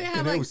 Yeah, I think they And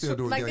have they like was still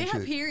doing like gang they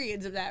have shit.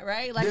 periods of that,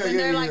 right? Like Yeah, when yeah,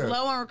 they're yeah, like yeah.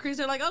 low on recruits,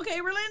 they're like,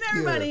 okay, we're letting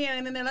everybody in,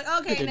 and then they're like,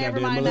 okay, They never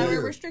goddamn mind, now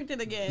millennial. we're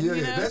restricted again. Yeah,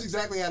 you yeah, know? that's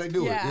exactly how they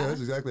do it. Yeah. Yeah, that's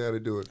exactly how they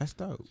do it. That's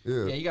dope.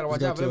 Yeah. Yeah, you gotta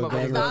watch Go out for to them a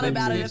gang motherfuckers. Thought That's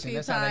about it a that's few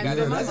That's how they times. got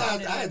Yeah, but my that's mom how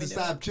didn't I had let to me do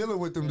it. stop chilling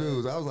with them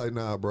dudes. I was like,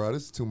 nah, bro,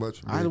 this is too much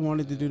for me. I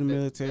wanted to do the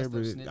military, That's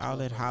them but snitch all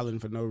that motherfuckers. hollering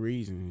for no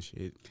reason and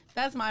shit.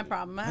 That's my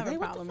problem. I have Hey, a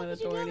what problem the with fuck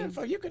is you authority. yelling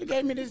for? You could have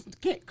gave me this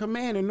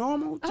command in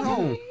normal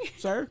tone,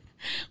 sir.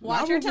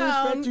 Watch I your would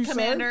respect tone, you, sir.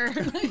 Commander.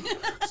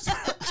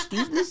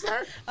 Excuse me,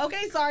 sir.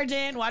 Okay,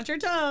 Sergeant, watch your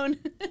tone.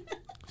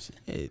 Shit,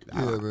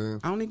 Yeah, man.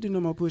 I don't need to do no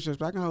more push-ups,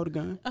 but I can hold a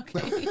gun.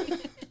 Okay.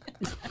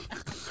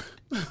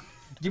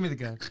 Give me the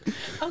gun.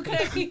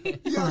 Okay.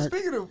 Yo,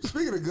 speaking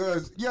of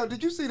guns, yo,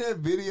 did you see that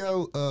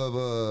video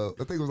of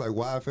I think it was like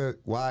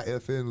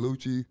YFN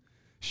Lucci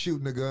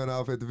shooting the gun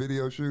off at the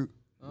video shoot?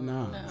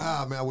 No.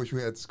 Ah, man, I wish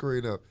we had the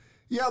screen up.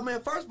 Yo,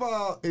 man, first of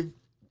all, if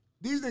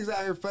these niggas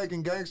out here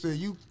faking gangster,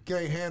 you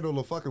can't handle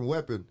a fucking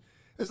weapon.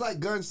 It's like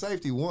gun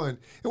safety 1.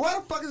 And why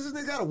the fuck is this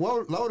nigga got a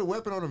loaded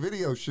weapon on a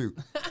video shoot?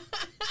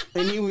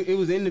 And it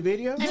was in the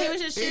video? And he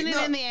was just shooting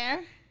it in the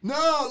air.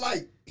 No,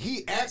 like,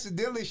 he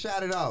accidentally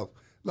shot it off.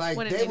 Like,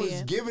 What an they was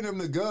idiot. giving him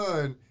the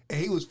gun, and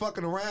he was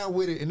fucking around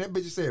with it, and that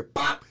bitch just said,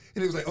 pop!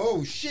 And he was like,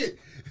 oh, shit.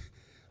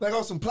 Like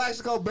on some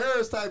Plaxico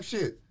Bears type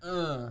shit.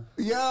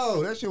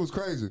 Yo, that shit was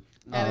crazy.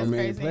 That Oh is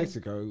man, crazy.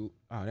 Plexico.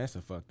 Oh, that's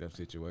a fucked up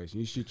situation.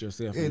 You shoot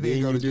yourself And and then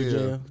then go you to do jail.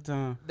 jail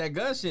time. That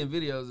gun shit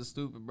videos are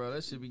stupid, bro.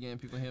 That shit be getting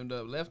people hemmed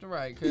up left and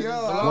right. Cause Yo, I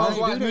why always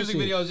you watch do that music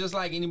shit? videos just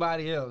like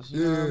anybody else.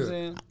 You know what Yeah. I'm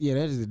saying? Yeah,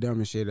 that is the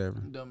dumbest shit ever.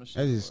 Dumbest shit.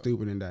 That's just a bro.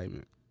 stupid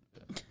indictment.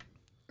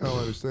 I don't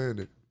understand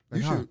it.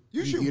 You Huh? shoot.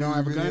 You shoot. You don't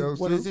have a music gun? videos,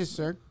 What too? is this,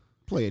 sir?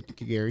 Play it,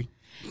 Gary.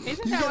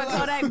 Isn't that what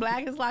Kodak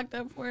Black is locked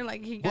up for?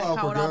 Like he got Well,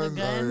 caught for with all the guns?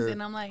 Oh, guns, yeah.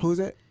 and I'm like, Who's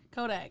that?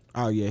 Kodak.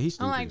 Oh yeah, he's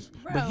stupid. I'm like,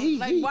 bro, but he,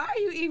 why are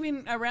you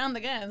even around the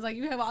guns? Like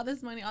you have all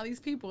this money, all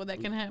these people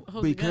that can have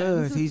hold the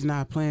because guns. he's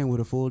not playing with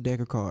a full deck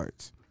of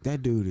cards.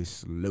 That dude is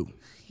slow.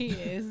 He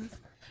is.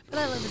 But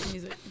I love his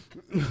music.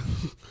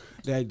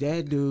 That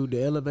dude,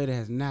 the elevator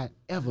has not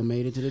ever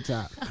made it to the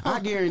top.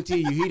 I guarantee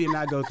you, he did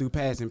not go through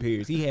passing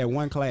periods. He had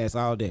one class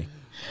all day.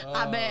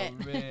 I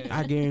bet. Man.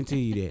 I guarantee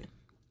you that.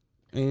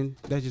 And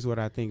that's just what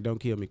I think. Don't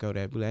kill me,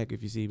 Kodak Black,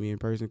 if you see me in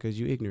person, because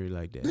you ignorant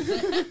like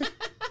that.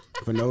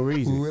 For no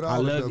reason. With all I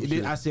the love dumb you.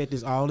 shit. I said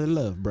this all in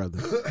love, brother.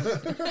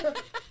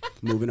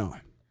 Moving on.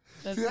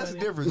 That's See, that's the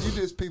funny. difference. You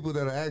just people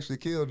that are actually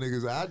kill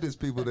niggas. I just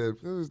people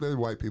that they're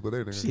white people.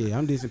 They're niggas. Shit,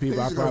 I'm dissing people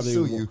They I just gonna probably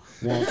sue you.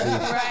 want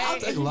to. I'll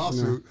take a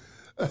lawsuit.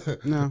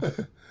 No.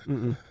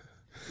 Mm-mm.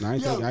 No,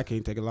 Yo. I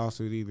can't take a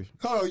lawsuit either.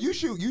 Hold on, you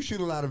shoot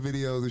a lot of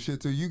videos and shit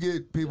too. You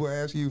get people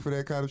asking you for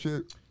that kind of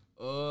shit.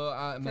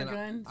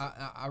 guns?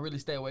 I really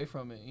stay away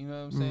from it. You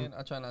know what I'm saying?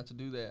 I try not to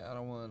do that. I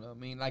don't want to. I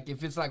mean, like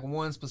if it's like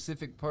one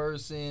specific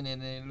person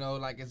and then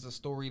like it's a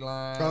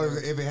storyline. Oh,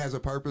 if it has a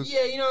purpose.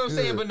 Yeah, you know what I'm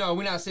saying. Yeah. But no,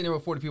 we're not sitting there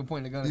with 40 people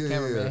pointing the gun at the Yeah,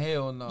 camera. yeah. Man.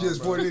 Hell no.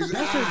 Just bro. for these.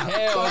 Hell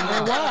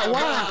no.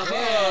 Why?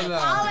 Hell no.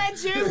 All that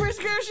June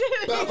prescription.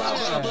 Blah, blah,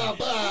 blah, blah,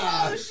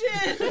 blah. Oh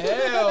shit.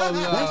 Hell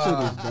That shit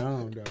no. is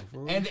dumb, though.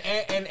 fool.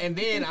 And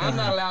then I'm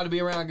not allowed to be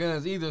around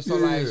guns either. So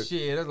Yeah. like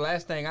shit, that's the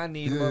last thing I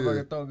need. Yeah.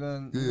 Motherfucker throw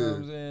guns. You know what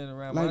I'm Yeah. saying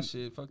around my Like,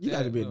 shit. Fuck you that.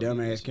 got to be a We don't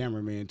need that dumbass shit.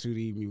 cameraman too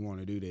to even want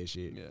to do that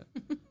shit.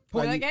 Yeah.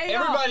 Like, hey,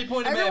 y'all, Everybody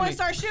pointed at everyone me.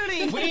 start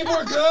shooting. We need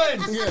more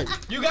guns. Yeah.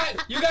 You got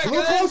Look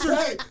guns. closer.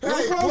 Hey,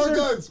 more closer.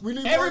 guns. We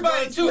need more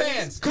Everybody, guns, two please.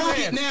 hands. Two Cock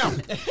it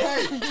hands. now.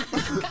 Hey,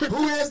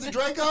 who has the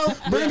Draco?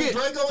 Bring The it.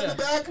 Draco in the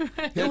back.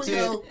 Here That's we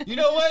go. it. You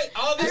know what?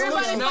 All this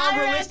looks Everybody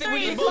non-realistic. fire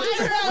We at need three. bullets.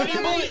 Fire We need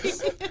at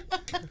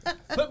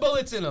bullets. Put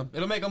bullets in them.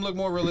 It'll make them look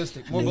more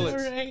realistic. More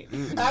bullets. Right.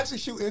 Actually,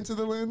 shoot into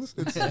the lens.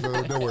 It's,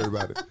 don't worry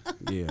about it.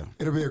 Yeah.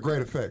 It'll be a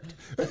great effect.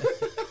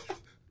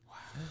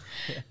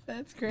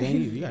 That's Dang, crazy.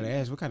 you gotta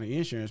ask what kind of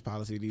insurance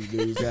policy these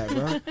dudes got,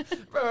 bro.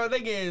 Bro, they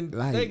getting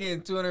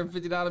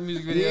 $250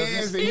 music videos.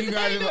 Yes, and you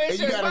got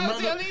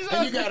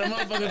a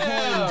motherfucker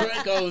Yeah. pointing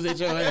Dracos at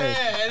your ass.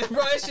 Yeah, and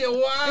bro, that shit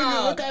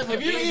wild. What type of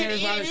If you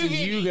insurance get- policy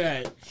you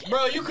got?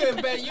 Bro, you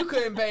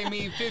couldn't pay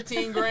me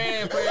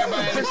 $15,000 for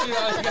everybody to shoot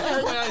all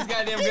these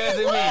goddamn guns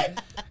at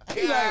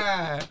me.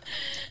 God.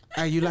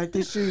 Hey, you like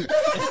this shit?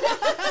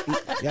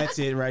 That's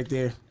it right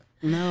there.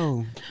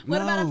 No. What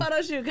no. about a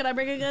photo shoot? Could I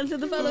bring a gun to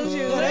the photo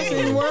shoot? Oh, that's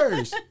even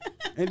worse.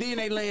 And then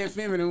they laying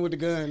feminine with the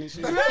gun and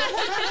shit.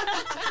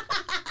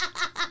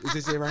 Is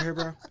this it right here,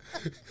 bro?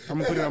 I'm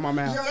gonna put it on my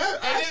mouth.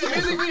 And then the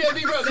music video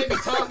be, bro, they be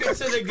talking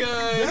to the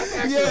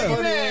gun.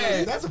 Yeah.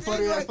 Man. That's a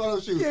funny ass photo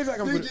shoot. Yeah, it's like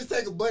I'm you put- just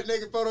take a butt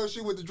naked photo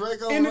shoot with the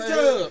Draco In the right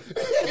tub. In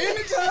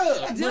the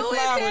tub. Do With it,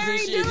 flowers Terry. and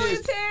shit. Do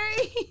Just- it,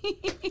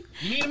 Terry.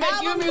 You need to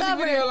make your music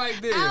video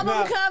like this.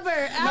 Album cover.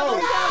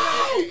 Album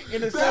cover.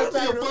 In the That'd be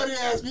a subtitle. funny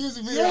ass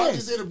music video. I'm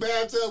just in a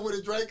bathtub with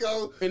a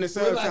Draco. In the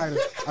subtitle.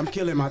 I'm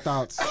killing my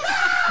thoughts.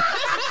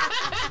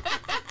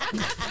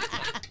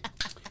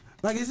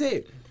 Like, it's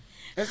it.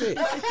 That's it.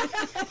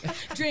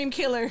 Dream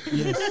killer.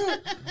 Yes.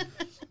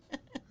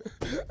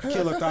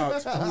 Killer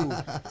thoughts. Ooh,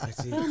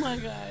 that's it. Oh my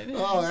God.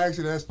 Oh,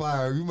 actually, that's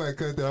fire. You might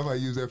cut that. I might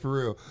use that for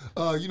real.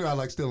 You know I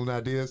like stealing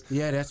ideas.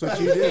 Yeah, that's what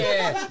you do.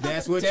 Yeah.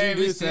 That's what Terry you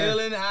be do, sir.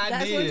 stealing ideas.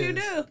 That's what you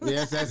do.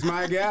 Yes, that's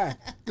my guy.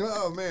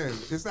 Oh man,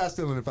 it's not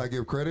stealing if I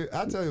give credit.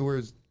 I tell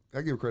you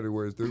I give credit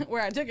where it's due.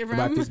 Where I took it from.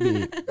 About this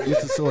big.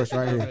 It's the source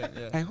right here.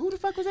 Yeah. Hey, who the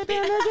fuck was that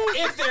down there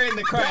again? If they're in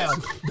the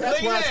crowd. That's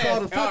Look why at it's that.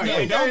 called a Oh, footnote. yeah,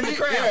 They're don't in the be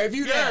crowd. Yeah, if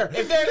you there.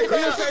 If they're in the You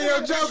crowd. say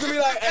your joke and be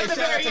like, hey, At the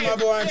shout out very to my end.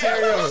 boy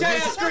Ontario.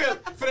 Shout out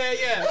script for that,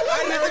 yeah.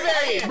 At the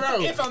very end,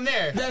 Bro. if I'm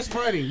there. That's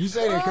funny. You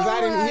say that because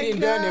Oh he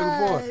didn't done that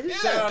before. my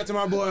Shout out to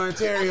my boy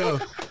Ontario.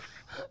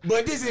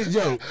 But this is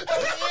joke.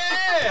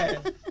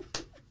 Yeah.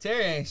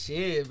 Terry ain't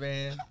shit,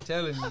 man. I'm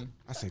telling you.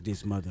 I said,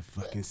 this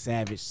motherfucking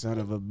savage son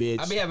of a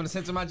bitch. I be having to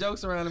censor my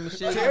jokes around him and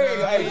shit.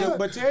 Terry,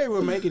 but Terry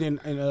will make it in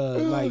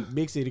like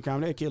big city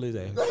comedy. They'll kill his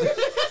ass.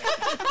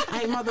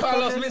 Hey,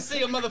 Carlos motherfucker.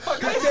 Mencia, motherfucker.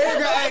 Terry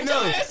got, hey,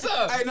 no. Ass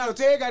up. Hey, no,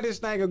 Terry got this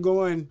thing of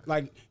going,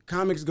 like,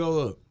 comics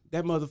go up.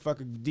 That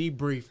motherfucker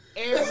debrief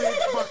every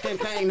fucking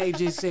thing they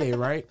just said,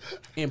 right?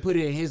 And put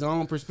it in his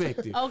own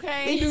perspective.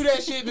 Okay. He do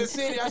that shit in the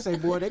city. I say,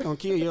 boy, they gonna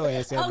kill your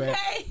ass out back.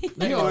 Okay. You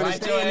They don't gonna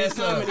light your understand this ass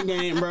up. comedy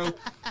game, bro.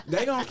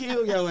 They gonna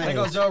kill your ass. They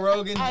go Joe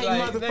Rogan. Hey,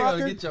 Like, they gonna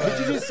motherfucker, get your did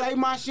you ass. just say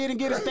my shit and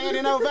get a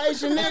standing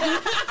ovation,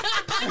 nigga?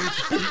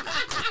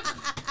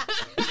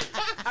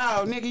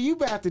 Oh, nigga, you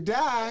about to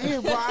die here,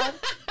 boy.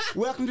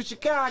 Welcome to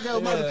Chicago,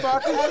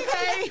 motherfucker.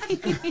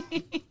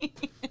 Okay.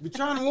 Be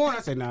trying to warn.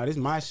 I said, nah, this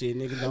my shit,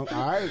 nigga. Don't.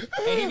 All right.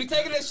 And he be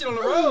taking that shit on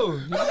the road.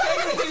 He be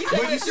taking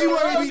But you that see shit on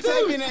where the he be road,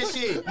 too. taking that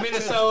shit?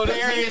 Minnesota,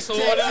 Paris,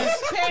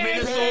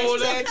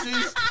 Minnesota,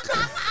 Texas.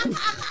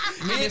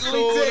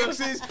 Minnesota.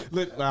 Texas.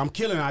 Look, I'm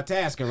killing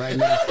Itasca right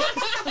now.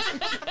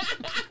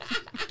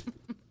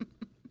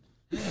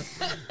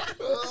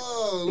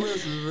 Oh,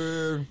 listen,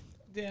 man.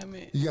 Damn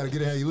it. You gotta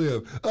get it how you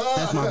live.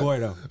 That's my boy,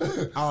 though.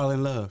 All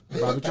in love.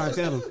 But I be trying to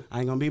tell him, I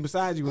ain't gonna be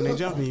beside you when they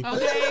jump me.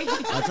 Okay.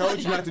 I told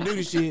you not to do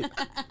this shit.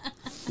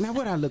 Now,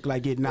 what I look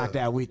like getting knocked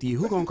out with you?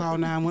 Who gonna call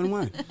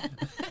 911?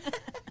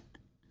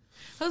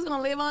 Who's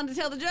gonna live on to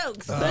tell the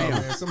jokes? Oh, Damn.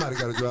 man, somebody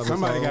gotta drive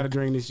Somebody us got to home.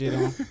 bring this shit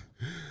on.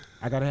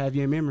 I got to have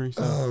you in memory.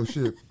 So. Oh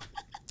shit.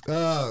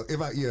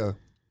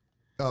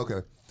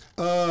 Okay.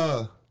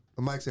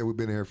 Mike said we've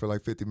been here for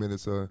like 50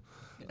 minutes.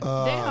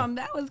 Damn,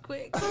 that was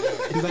quick.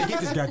 He's like, get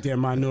this goddamn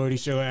minority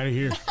show out of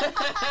here.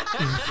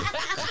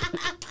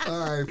 All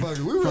right, fuck it.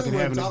 We really Fucking want to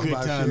having a talk good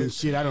about time and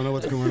shit. shit. I don't know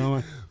what's going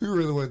on. We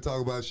really want to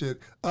talk about shit.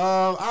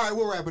 All right,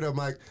 we'll wrap it up,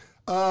 Mike.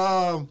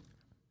 All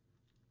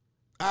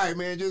right,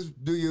 man,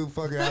 just do your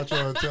fucking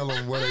outro and tell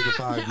them where they can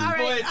find you. All right,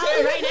 Boy,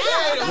 Terry, right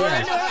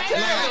now.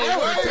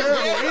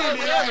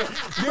 Terry,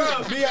 Bro,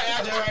 be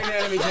out there right now.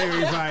 Let me tell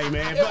you something,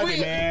 man. Fuck it,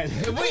 man.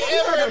 If we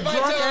ever invite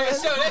you on the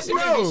show, that shit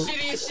gonna No. be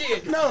shitty as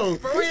shit. No,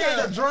 For this ain't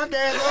real. a drunk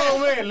ass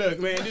old man. Look,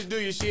 man, just do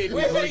your shit.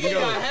 We're before finna you get go.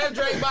 y'all half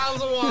drink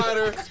bottles of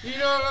water. You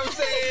know what I'm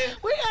saying?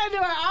 We gotta do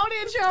our own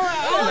intro,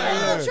 our own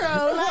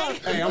outro.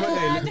 Like, Hey, I'm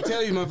gonna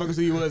tell you motherfuckers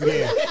who you was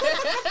again.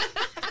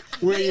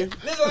 Will you?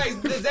 This is like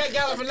the Zach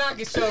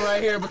Galifianakis show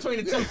right here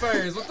between the two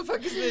ferns. What the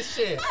fuck is this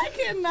shit? I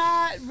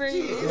cannot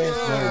breathe.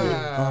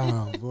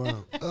 Oh, boy.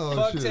 Oh,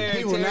 Fuck shit. Terry.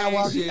 He will Terry not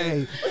walk you.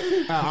 shit.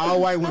 Hey, all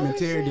white women,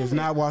 Terry does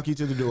not walk you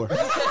to the door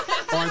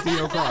or into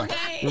your car.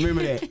 Okay.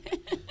 Remember that.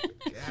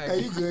 Hey,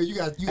 you good? You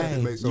got Hey,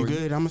 the base you on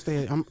good? I'm gonna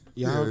stay.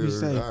 Y'all hope you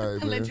safe. All right,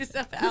 man. Let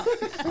yourself out.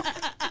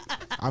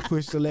 I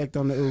pushed select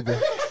on the Uber.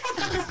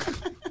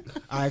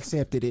 I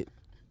accepted it.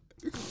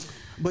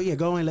 But yeah,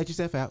 go and let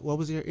yourself out. What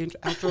was your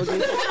outro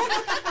again?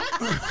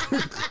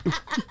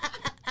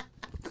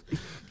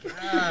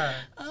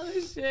 Oh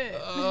shit.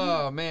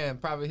 Oh man,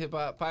 Private Hip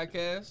Hop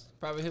Podcast,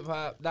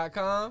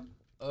 privatehiphop.com.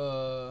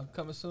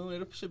 Coming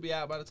soon. It should be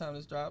out by the time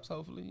this drops,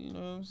 hopefully. You know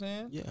what I'm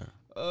saying? Yeah.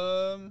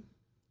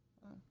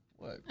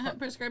 What?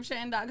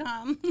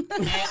 Prescription.com.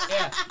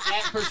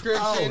 At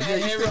prescription Oh, yeah,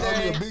 and you still owe me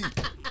a everything.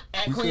 beat.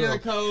 At Queen of the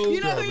Code. You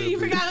know who you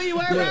forgot who you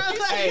were, bro?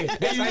 Hey,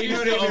 that's how you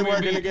know still they been owe me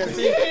working beat. together.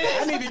 See,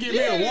 I need to get me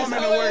a Yeah,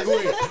 woman to so work is-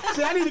 with.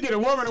 See, I need to get a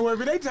woman to work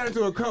with. They turn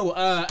into a code.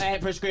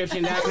 At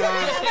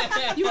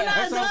prescription.com. You were not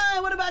That's all-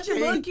 done. What about your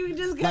Hey, book? You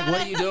just Like, got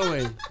what it. are you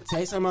doing?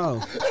 Say some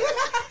more.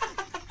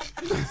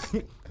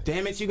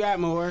 Damn it, you got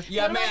more.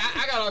 Yeah, man,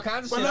 I got all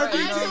kinds of shit. But look, You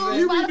know what I'm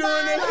you saying? be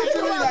doing that shit too.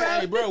 Spotify. Like,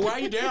 hey, bro, why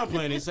you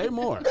downplaying it? Say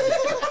more.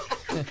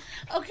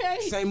 Okay.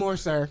 Say more,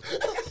 sir.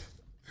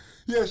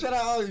 Yeah, shout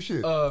out all your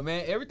shit.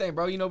 Man, everything,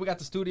 bro. You know, we got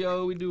the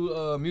studio. We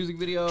do music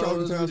videos.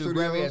 Trojan We do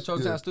graphic at Studios.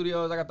 Trojan Yeah.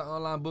 Studios. I got the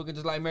online booking,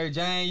 just like Mary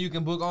Jane. You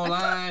can book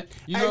online.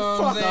 You Hey,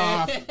 know what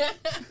I'm fuck saying?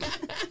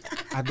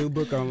 I do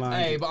book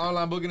online. Hey, but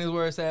online booking is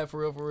where it's at, for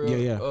real, for real.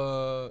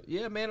 Yeah,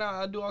 yeah, man,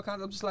 I do all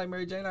kinds of, just like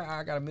Mary Jane.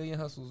 I got a million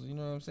hustles. You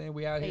know what I'm saying?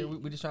 We out here.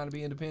 We just trying to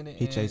be independent.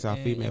 He chase off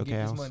female and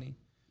get this cows. money.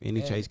 And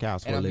he chase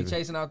cows for And a I be living.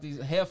 chasing out these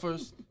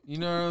heifers. You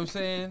know what I'm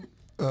saying?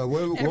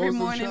 What Every was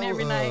morning, the show?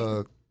 every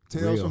night.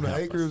 Tales Real from the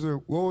helpers. Acres, or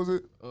what was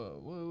it?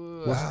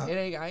 Wow.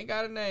 I ain't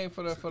got a name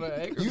for the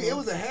acres. It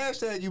was a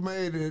hashtag you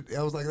made.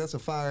 I was like, that's a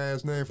fire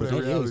ass name for But that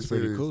it reality was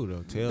pretty series. cool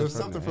though. It was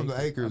something from the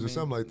Acres or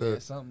something like Yeah,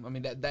 that. something. I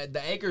mean, that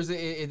the acres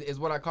is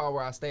what I call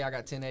where I stay. I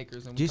got 10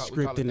 acres. And Just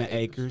we call script it in the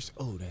acres.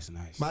 Oh, that's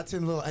nice. My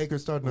 10 little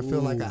acres starting to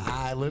feel like an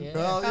island. Yeah.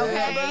 Oh, yeah,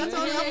 Okay. man. I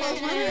told you I'm supposed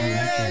to-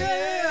 yeah.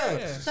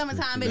 Yeah.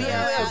 Summertime video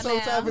Yeah, out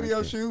sometime now.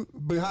 video shoot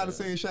behind the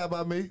scenes shot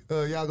by me.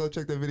 Y'all go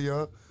check that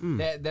video out.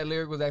 That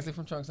lyric was actually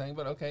from Trunk Sang,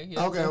 but okay.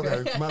 Yeah, Okay,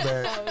 my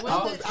bad. Oh,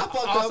 I was it? fucked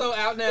Also up.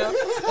 out now.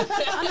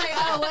 I'm like,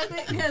 oh, was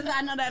it? Because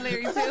I know that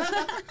lyric too.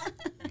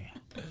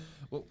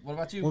 What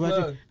about you? What about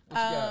you? Plug.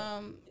 What you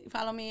got?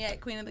 Follow me at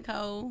Queen of the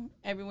Co.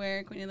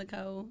 everywhere. Queen of the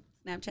Co.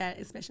 Snapchat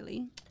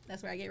especially.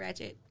 That's where I get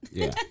ratchet.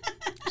 Yeah.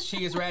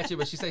 She is ratchet,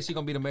 but she says she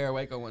gonna be the mayor of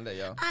Waco one day,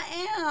 y'all. I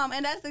am,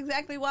 and that's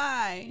exactly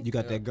why. You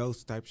got that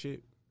ghost type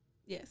shit.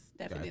 Yes,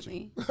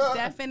 definitely,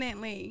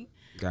 definitely.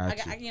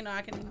 Gotcha.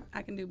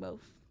 I can do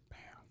both.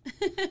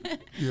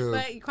 Yeah.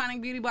 But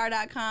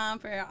chronicbeautybar.com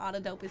for all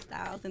the dopest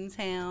styles in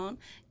town,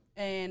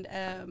 and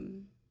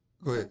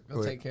Go ahead.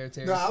 Go take care of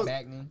Terry No,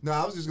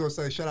 I was just gonna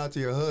say shout out to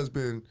your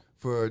husband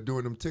for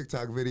doing them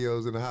TikTok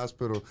videos in the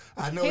hospital.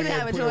 I know he he didn't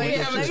had have a to put up choice.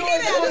 with have a that choice.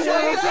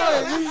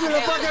 shit. You should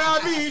have fucking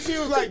RB. She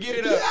was like, get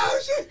it up. Yeah,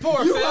 shit.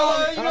 Poor You fella,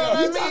 all- you know what I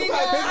you talking mean?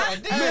 about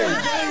God big- damn.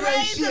 Man, gang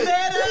ain't shit.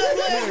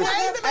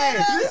 Hey,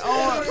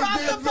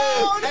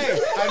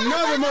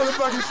 another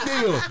motherfucking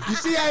steal. You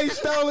see how he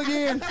stole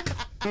again?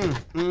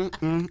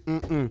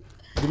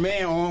 The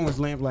man arm was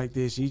limp like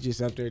this. He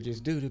just up there,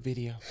 just do the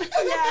video.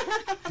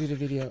 Do the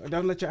video.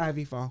 Don't let your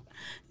IV fall.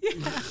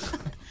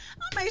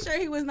 I'll make sure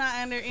he was not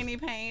under any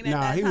pain. At Nah,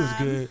 that he was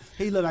time. good.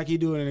 He looked like he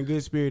doing it in a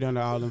good spirit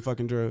under all them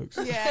fucking drugs.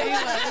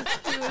 Yeah,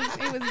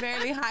 he was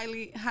very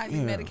highly Yeah.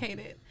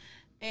 medicated,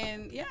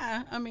 and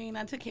yeah, I mean,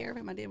 I took care of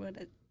him. I did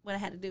what I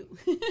had to do.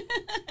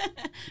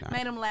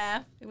 Made him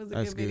laugh. It was a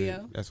That's good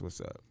video. That's what's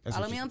up. That's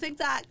Follow what me you- on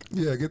TikTok.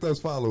 Yeah, get those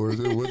followers.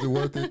 Was it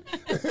worth it?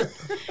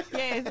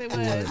 Yes, it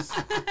was.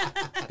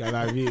 Got a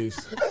lot of views.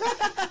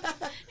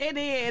 It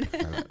did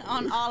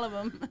on all of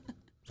them.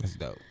 That's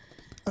dope.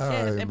 All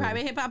Yes, right, and man.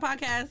 Private Hip Hop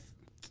Podcast.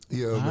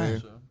 Yeah, man.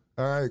 right.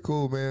 All right,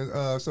 cool,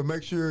 man. So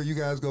make sure you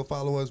guys go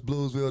follow us,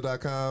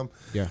 bluesville.com.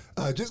 Yeah.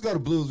 Just go to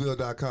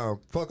bluesville.com.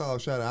 Fuck all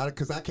shout out,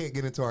 because I can't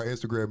get into our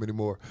Instagram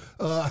anymore.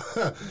 Damn,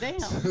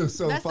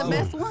 So that's the follow-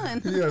 best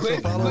one. Yeah, so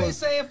follow Quit us.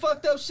 saying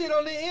fucked up shit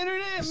on the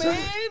internet,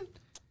 man.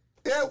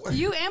 Yeah,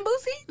 You and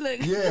Boosie? Look.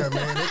 yeah,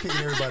 man. They're kicking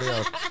everybody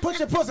out. Put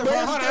your pussy for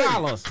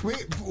 $100.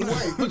 Wait. Put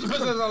your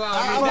pussies on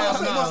I want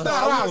to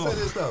 $1,000. say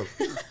this though.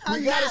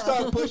 We got to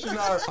start pushing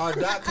our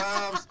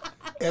 .coms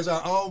as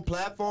our own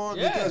platform,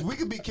 Yeah. because we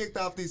could be kicked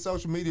off these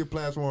social media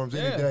platforms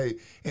any Yeah. day,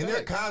 and they're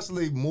Facts.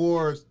 constantly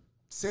more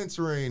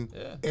censoring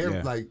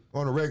Yeah. like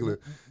on a regular.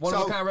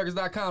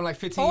 OneOfAKindRecords.com, like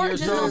 15 Or years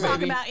just ago, don't talk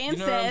baby. about You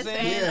know what I'm incest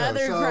saying? and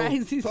other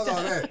crazy fuck all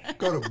stuff. that.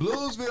 Go to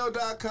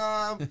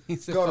bluesville.com. He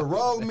said, Go to fuck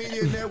Rogue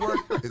Media Network.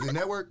 Is it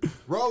network?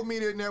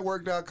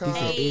 RogueMediaNetwork.com.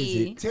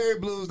 Hey.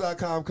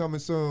 TerryBlues.com coming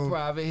soon.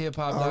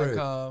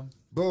 PrivateHipHop.com.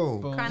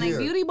 Boom. Boom.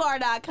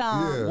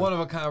 ChronicBeautyBar.com. Yeah.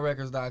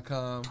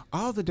 OneOfAKindRecords.com.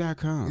 All the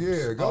 .coms.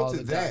 Yeah, go All to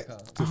the that. .com.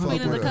 To fuck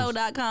with us.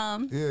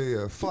 QueenOfTheCode.com.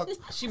 Yeah. Fuck.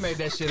 She made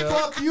that shit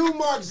up. Fuck you,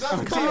 Mark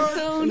Zuckerberg.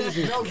 Soon. No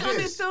Coming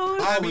diss. soon.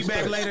 All I'll be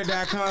back respect.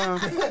 later.com.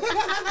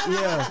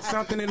 Yeah,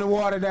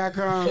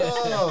 somethinginthewater.com.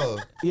 Oh,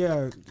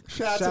 Yeah.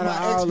 shout out to all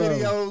my X of 'em.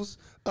 videos.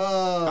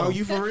 Oh,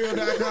 you for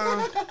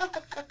real.com?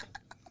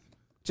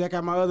 Check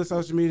out my other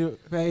social media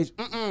page,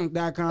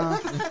 .com.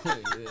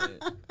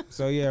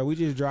 So yeah, we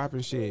just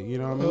dropping shit. You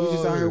know what I mean? We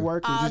just out here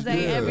working. All just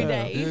day, doing every it.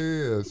 day.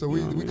 Yeah. So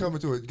we coming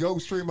to it. Go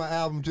stream my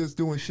album, Just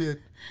Doing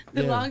Shit.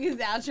 The Yeah. longest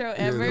outro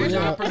ever. Yeah.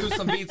 Y'all produce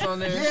some beats on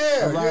there.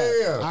 Yeah, Right.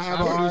 yeah. I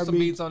have I an produce some R&B.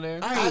 beats on there.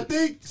 I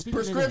think Speaking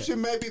of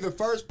Prescription may be the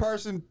first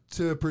person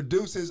to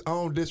produce his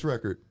own diss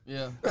record.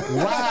 Yeah.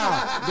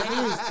 Wow,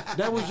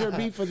 that was your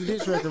beat for the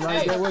diss record,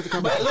 right? That was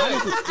the But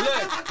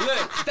comeback.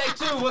 look, stay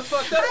tuned. What's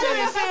fucked up How did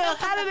it is feel?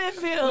 How did it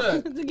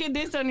feel to get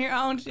this on your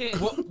own shit?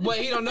 what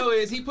he don't know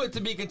is he put to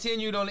be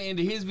continued on the end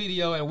of his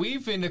video, and we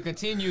finna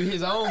continue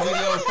his own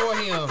video for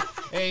him,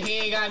 and he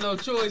ain't got no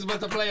choice but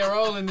to play a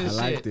role in this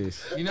I like shit.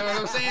 this. You know what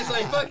I'm saying? So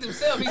he fucked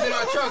himself. He's in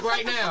our truck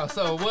right now.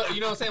 So what?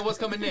 You know what I'm saying? What's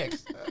coming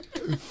next?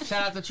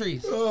 Shout out to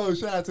Trees. Oh,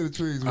 shout out to the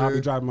trees, man. I'll be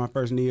dropping my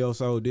first Neo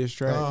Soul diss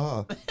track.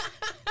 Uh-huh.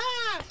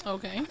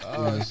 Okay.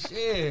 Oh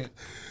shit.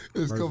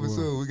 It's First coming one.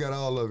 soon. We got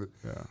all of it.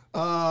 Yeah.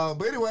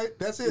 But anyway,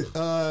 that's it.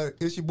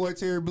 It's your boy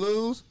Terry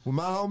Blues with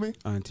my homie.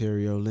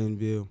 Ontario,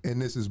 Linville,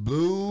 And this is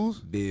Blues.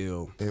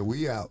 Bill. And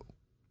we out.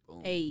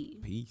 Hey.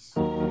 Peace.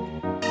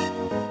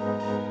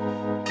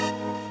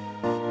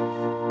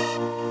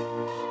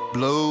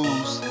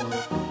 Blues,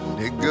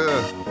 nigga.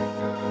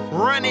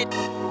 Run it.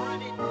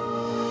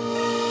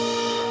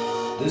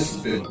 This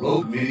has been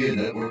Rogue Media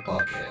Network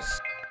Podcast.